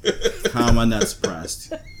 How am I not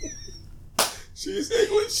surprised? She's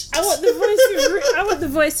English. I want the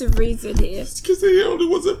voice of reason here. Because they only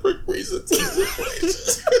was a brick reason.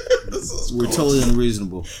 We're totally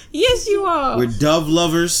unreasonable. Yes, you are. We're Dove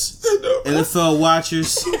lovers, NFL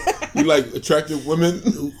watchers. You like attractive women?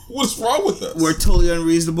 What's wrong with us? We're totally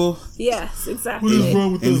unreasonable. Yes, What exactly. is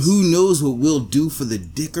wrong with And us? who knows what we'll do for the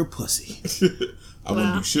dick or pussy? I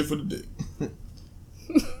wouldn't Wow. do shit for the dick.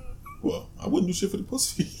 Well, I wouldn't do shit for the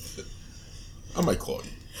pussy. I might call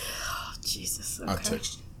you. Oh, Jesus. Okay. I'll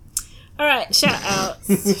text you. All right, shout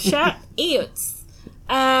outs. Shout outs.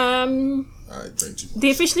 All right, thank you.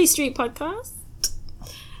 The Officially Street podcast.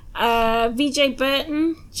 VJ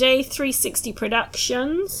Burton, J360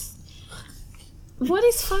 Productions. What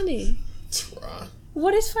is funny? Try.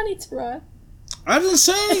 What is funny, Teron? I didn't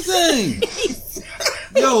say anything.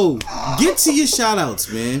 Yo, get to your shout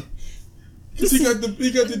outs, man. Cause he got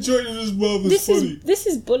the joint in his mouth. It's funny. This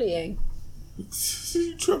is bullying.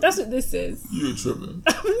 You tripping? That's what this is. You tripping?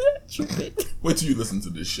 I'm not tripping. Wait till you listen to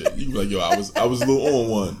this shit. You be like, yo, I was a little on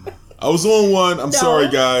one. I was on one. I'm sorry,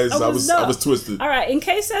 guys. I was twisted. All right. In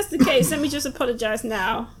case that's the case, let me just apologize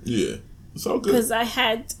now. Yeah, it's all good. Because I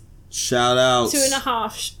had shout outs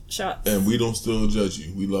 2.5 shots, and we don't still judge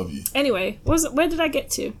you. We love you. Anyway, where did I get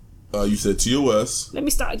to? You said TOS. Let me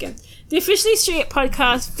start again. The Officially Street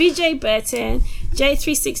podcast. VJ Burton,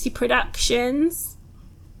 J360 Productions,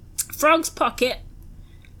 Frog's Pocket.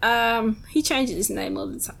 He changes his name all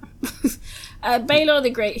the time. Baylor the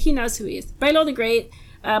Great. He knows who he is. Baylor the Great.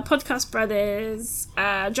 Podcast Brothers,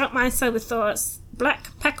 Drop Mind Sober Thoughts,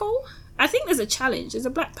 Black Paco. I think there's a challenge. There's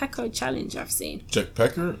a Black Paco challenge I've seen. Jack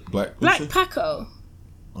Pecker? Black Paco.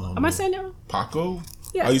 Am I saying that wrong? Paco?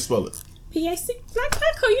 Yeah. How you spell it? P-A-C. Black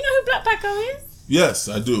Paco. You know who Black Paco is? Yes,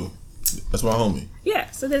 I do. That's my homie.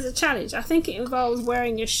 Yeah, so there's a challenge. I think it involves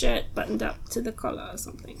wearing your shirt buttoned up to the collar or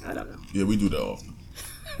something. I don't know. Yeah, we do that often.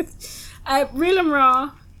 Real and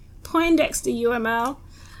Raw, Poindexter UML.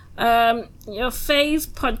 Your fave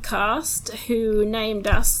podcast, who named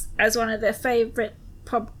us as one of their favorite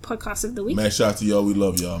podcasts of the week. Man, shout out to y'all. We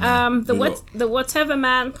love y'all, man. The Whatever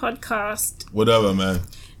Man podcast. Whatever, man.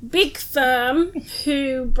 Big Firm,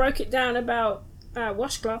 who broke it down about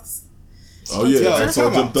washcloths. Oh yeah,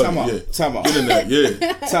 time out. Get in there,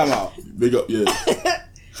 yeah. Time out. Big up, yeah.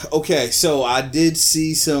 Okay, so I did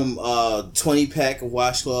see some 20-pack of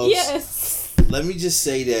washcloths. Yes. Let me just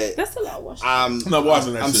say that That's a lot of washcloths. I'm not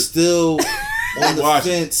watching that I'm shit. still on the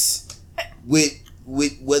fence with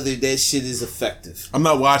whether that shit is effective. I'm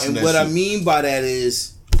not watching that shit. And what shit. I mean by that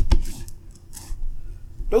is,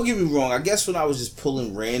 don't get me wrong, I guess when I was just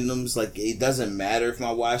pulling randoms, like, it doesn't matter if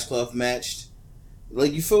my washcloth matched.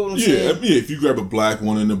 Like, you feel what I'm saying? Yeah, if you grab a black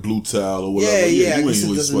one and a blue towel or whatever, yeah, you I guess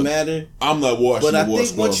ain't it doesn't matter. I'm not washing But I the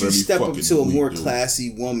think once you every step up fucking to a week, more dude.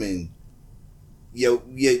 classy woman, your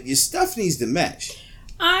stuff needs to match.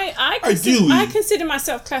 I consider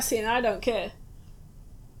myself classy and I don't care.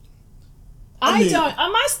 I don't.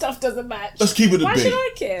 My stuff doesn't match. Let's keep it a Why bean. should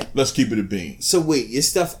I care? Let's keep it a bean. So wait, your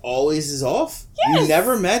stuff always is off? Yes. You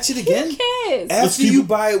never match it again? Who cares? After you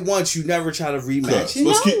buy it once, you never try to rematch it?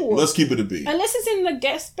 Let's keep it a bean. Unless it's in the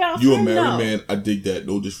guest bathroom. You a married man, I dig that,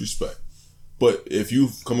 no disrespect. But if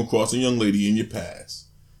you've come across a young lady in your past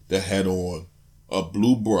that had on a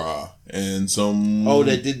blue bra and some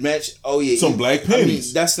that did match? Oh yeah. Some black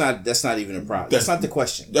panties. I mean, that's not even a problem. That's not the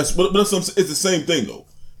question. But it's the same thing though.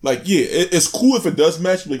 Like, yeah, it's cool if it does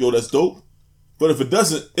match. Like, yo, that's dope. But if it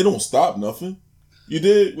doesn't, it don't stop nothing. You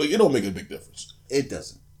did? Like, it don't make a big difference. It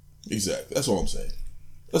doesn't. Exactly. That's all I'm saying.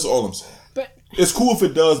 That's all I'm saying. But it's cool if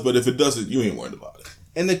it does, but if it doesn't, you ain't worried about it.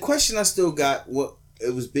 And the question I still got,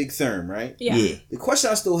 it was Big Therm, right? Yeah. The question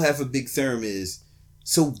I still have for Big Therm is,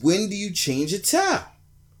 so when do you change a towel?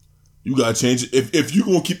 You gotta change it. If you're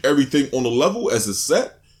gonna keep everything on the level as a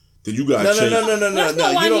set, then you gotta change.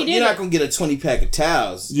 No. You're not gonna get a 20-pack of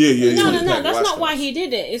towels. Yeah. No. That's not why he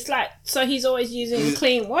did it. It's like, so he's always using a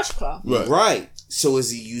clean washcloth. Right. So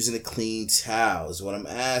is he using a clean towel? Is what I'm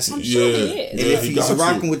asking. I'm sure he is. And if he's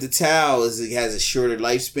rocking with the towel, it has a shorter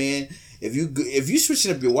lifespan. If you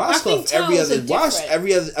switching up your washcloth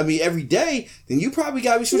every day, then you probably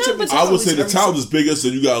gotta be switching up your towel. I would say the towel is bigger, so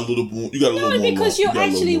you got a little more. No, because you're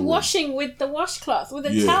actually washing with the washcloth. With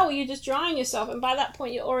a towel, you're just drying yourself, and by that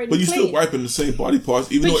point, you're already. But you're clean. still wiping the same body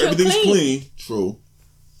parts, even though everything's clean. True.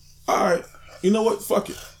 All right. You know what?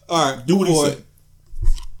 Fuck it. All right. Do what he said.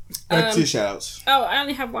 Back to your shout-outs. Oh, I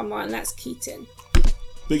only have one more, and that's Keaton.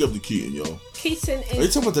 Big up to Keaton, yo. Keaton is. Are you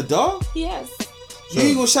talking about the dog? Yes. You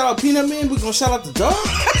ain't gonna shout out Peanut Man? We gonna shout out the dog?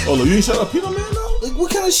 Oh no, you ain't shout out Peanut Man though? Like, what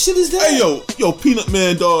kind of shit is that? Hey yo, Peanut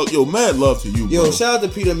Man, dog. Yo, mad love to you, bro. Yo, shout out to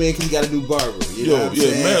Peanut Man because he got a new barber. You know what I'm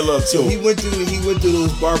saying? Mad love to him. He went through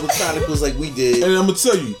those barber chronicles like we did. And I'm gonna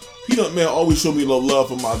tell you, Peanut Man always showed me a little love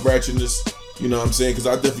for my ratchetness. You know what I'm saying? Because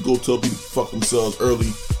I definitely go tell people to fuck themselves early,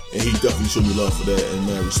 and he definitely showed me love for that and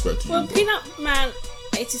mad respect to you. Well, Peanut Man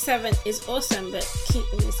 87 is awesome, but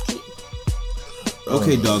Keaton is Keaton.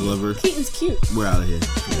 Okay, dog lover. Keaton's cute. We're out of here.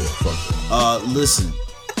 Yeah, fuck it. Listen.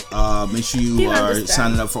 Make sure you are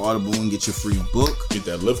signing up for Audible and get your free book. Get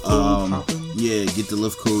that lift code popping. Yeah, get the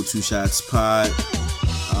lift code 2 Shots Pod.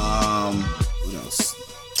 What else?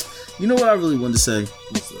 You know what I really wanted to say?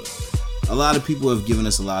 A lot of people have given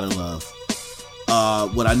us a lot of love.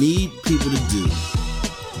 What I need people to do,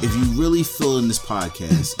 if you really feel in this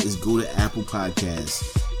podcast, is go to Apple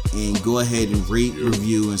Podcasts and go ahead and rate,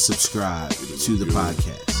 review, and subscribe to the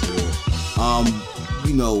podcast.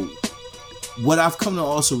 You know, what I've come to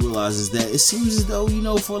also realize is that it seems as though, you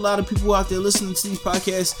know, for a lot of people out there listening to these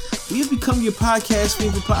podcasts, we have become your podcast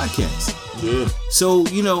favorite podcast. Yeah. So,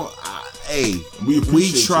 you know,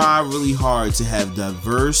 we try really hard to have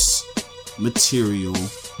diverse material.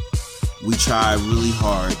 We try really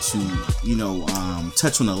hard to, you know,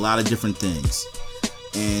 touch on a lot of different things.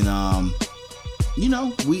 And, you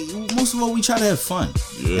know, most of all, we try to have fun.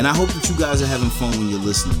 Yeah. And I hope that you guys are having fun when you're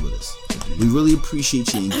listening with us. We really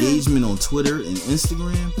appreciate your engagement on Twitter and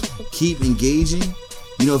Instagram. Keep engaging.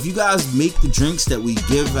 You know, if you guys make the drinks that we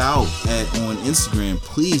give out on Instagram,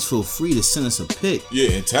 please feel free to send us a pic.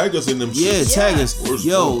 Yeah, and tag us in them. Yeah, tag us.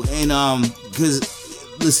 Yo, and because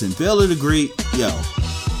listen, Baylor the Great, yo,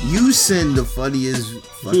 you send the funniest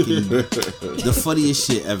fucking the funniest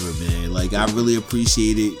shit ever, man. Like, I really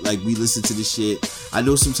appreciate it. Like, we listen to the shit. I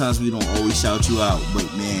know sometimes we don't always shout you out, but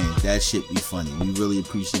man, that shit be funny. We really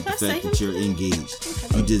appreciate the fact that you're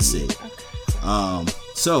engaged. You did say it.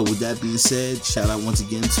 So with that being said, shout out once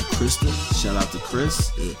again to Krista. Shout out to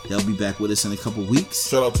Chris. Yeah. They'll be back with us in a couple weeks.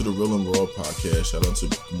 Shout out to the Real and Raw podcast. Shout out to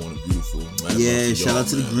Good Morning Beautiful. Shout out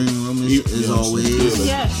to the Green Room as always.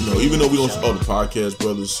 You know, even though we don't the podcast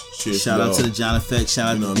brothers. Shout out to the John Effect.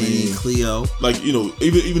 Shout out to Danny and Cleo. Like, you know,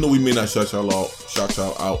 even though we may not shout y'all out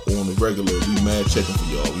on the regular, we mad checking for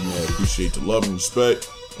y'all. We mad appreciate the love and respect.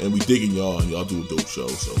 And we digging y'all, and y'all do a dope show,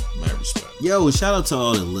 so mad respect. Yo, and shout out to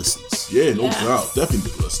all the listeners. Yeah, no doubt. Definitely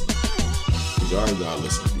the listeners. Because y'all ain't gotta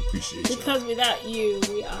listen. We appreciate y'all. Because without you,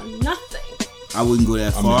 we are nothing. I wouldn't go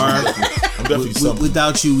that far. I'm definitely something.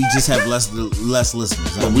 Without you, we just have less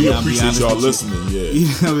listeners. But we appreciate y'all listening, yeah. You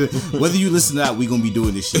know, whether you listen or not, we gonna be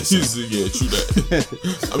doing this shit. So. Yeah, true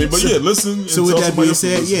that. I mean, but yeah, listen. So with that being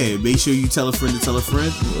said, yeah, make sure you tell a friend to tell a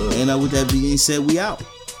friend. Yeah. And with that being said, we out.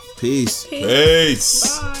 Peace.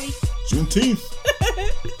 Peace. Bye. Juneteenth.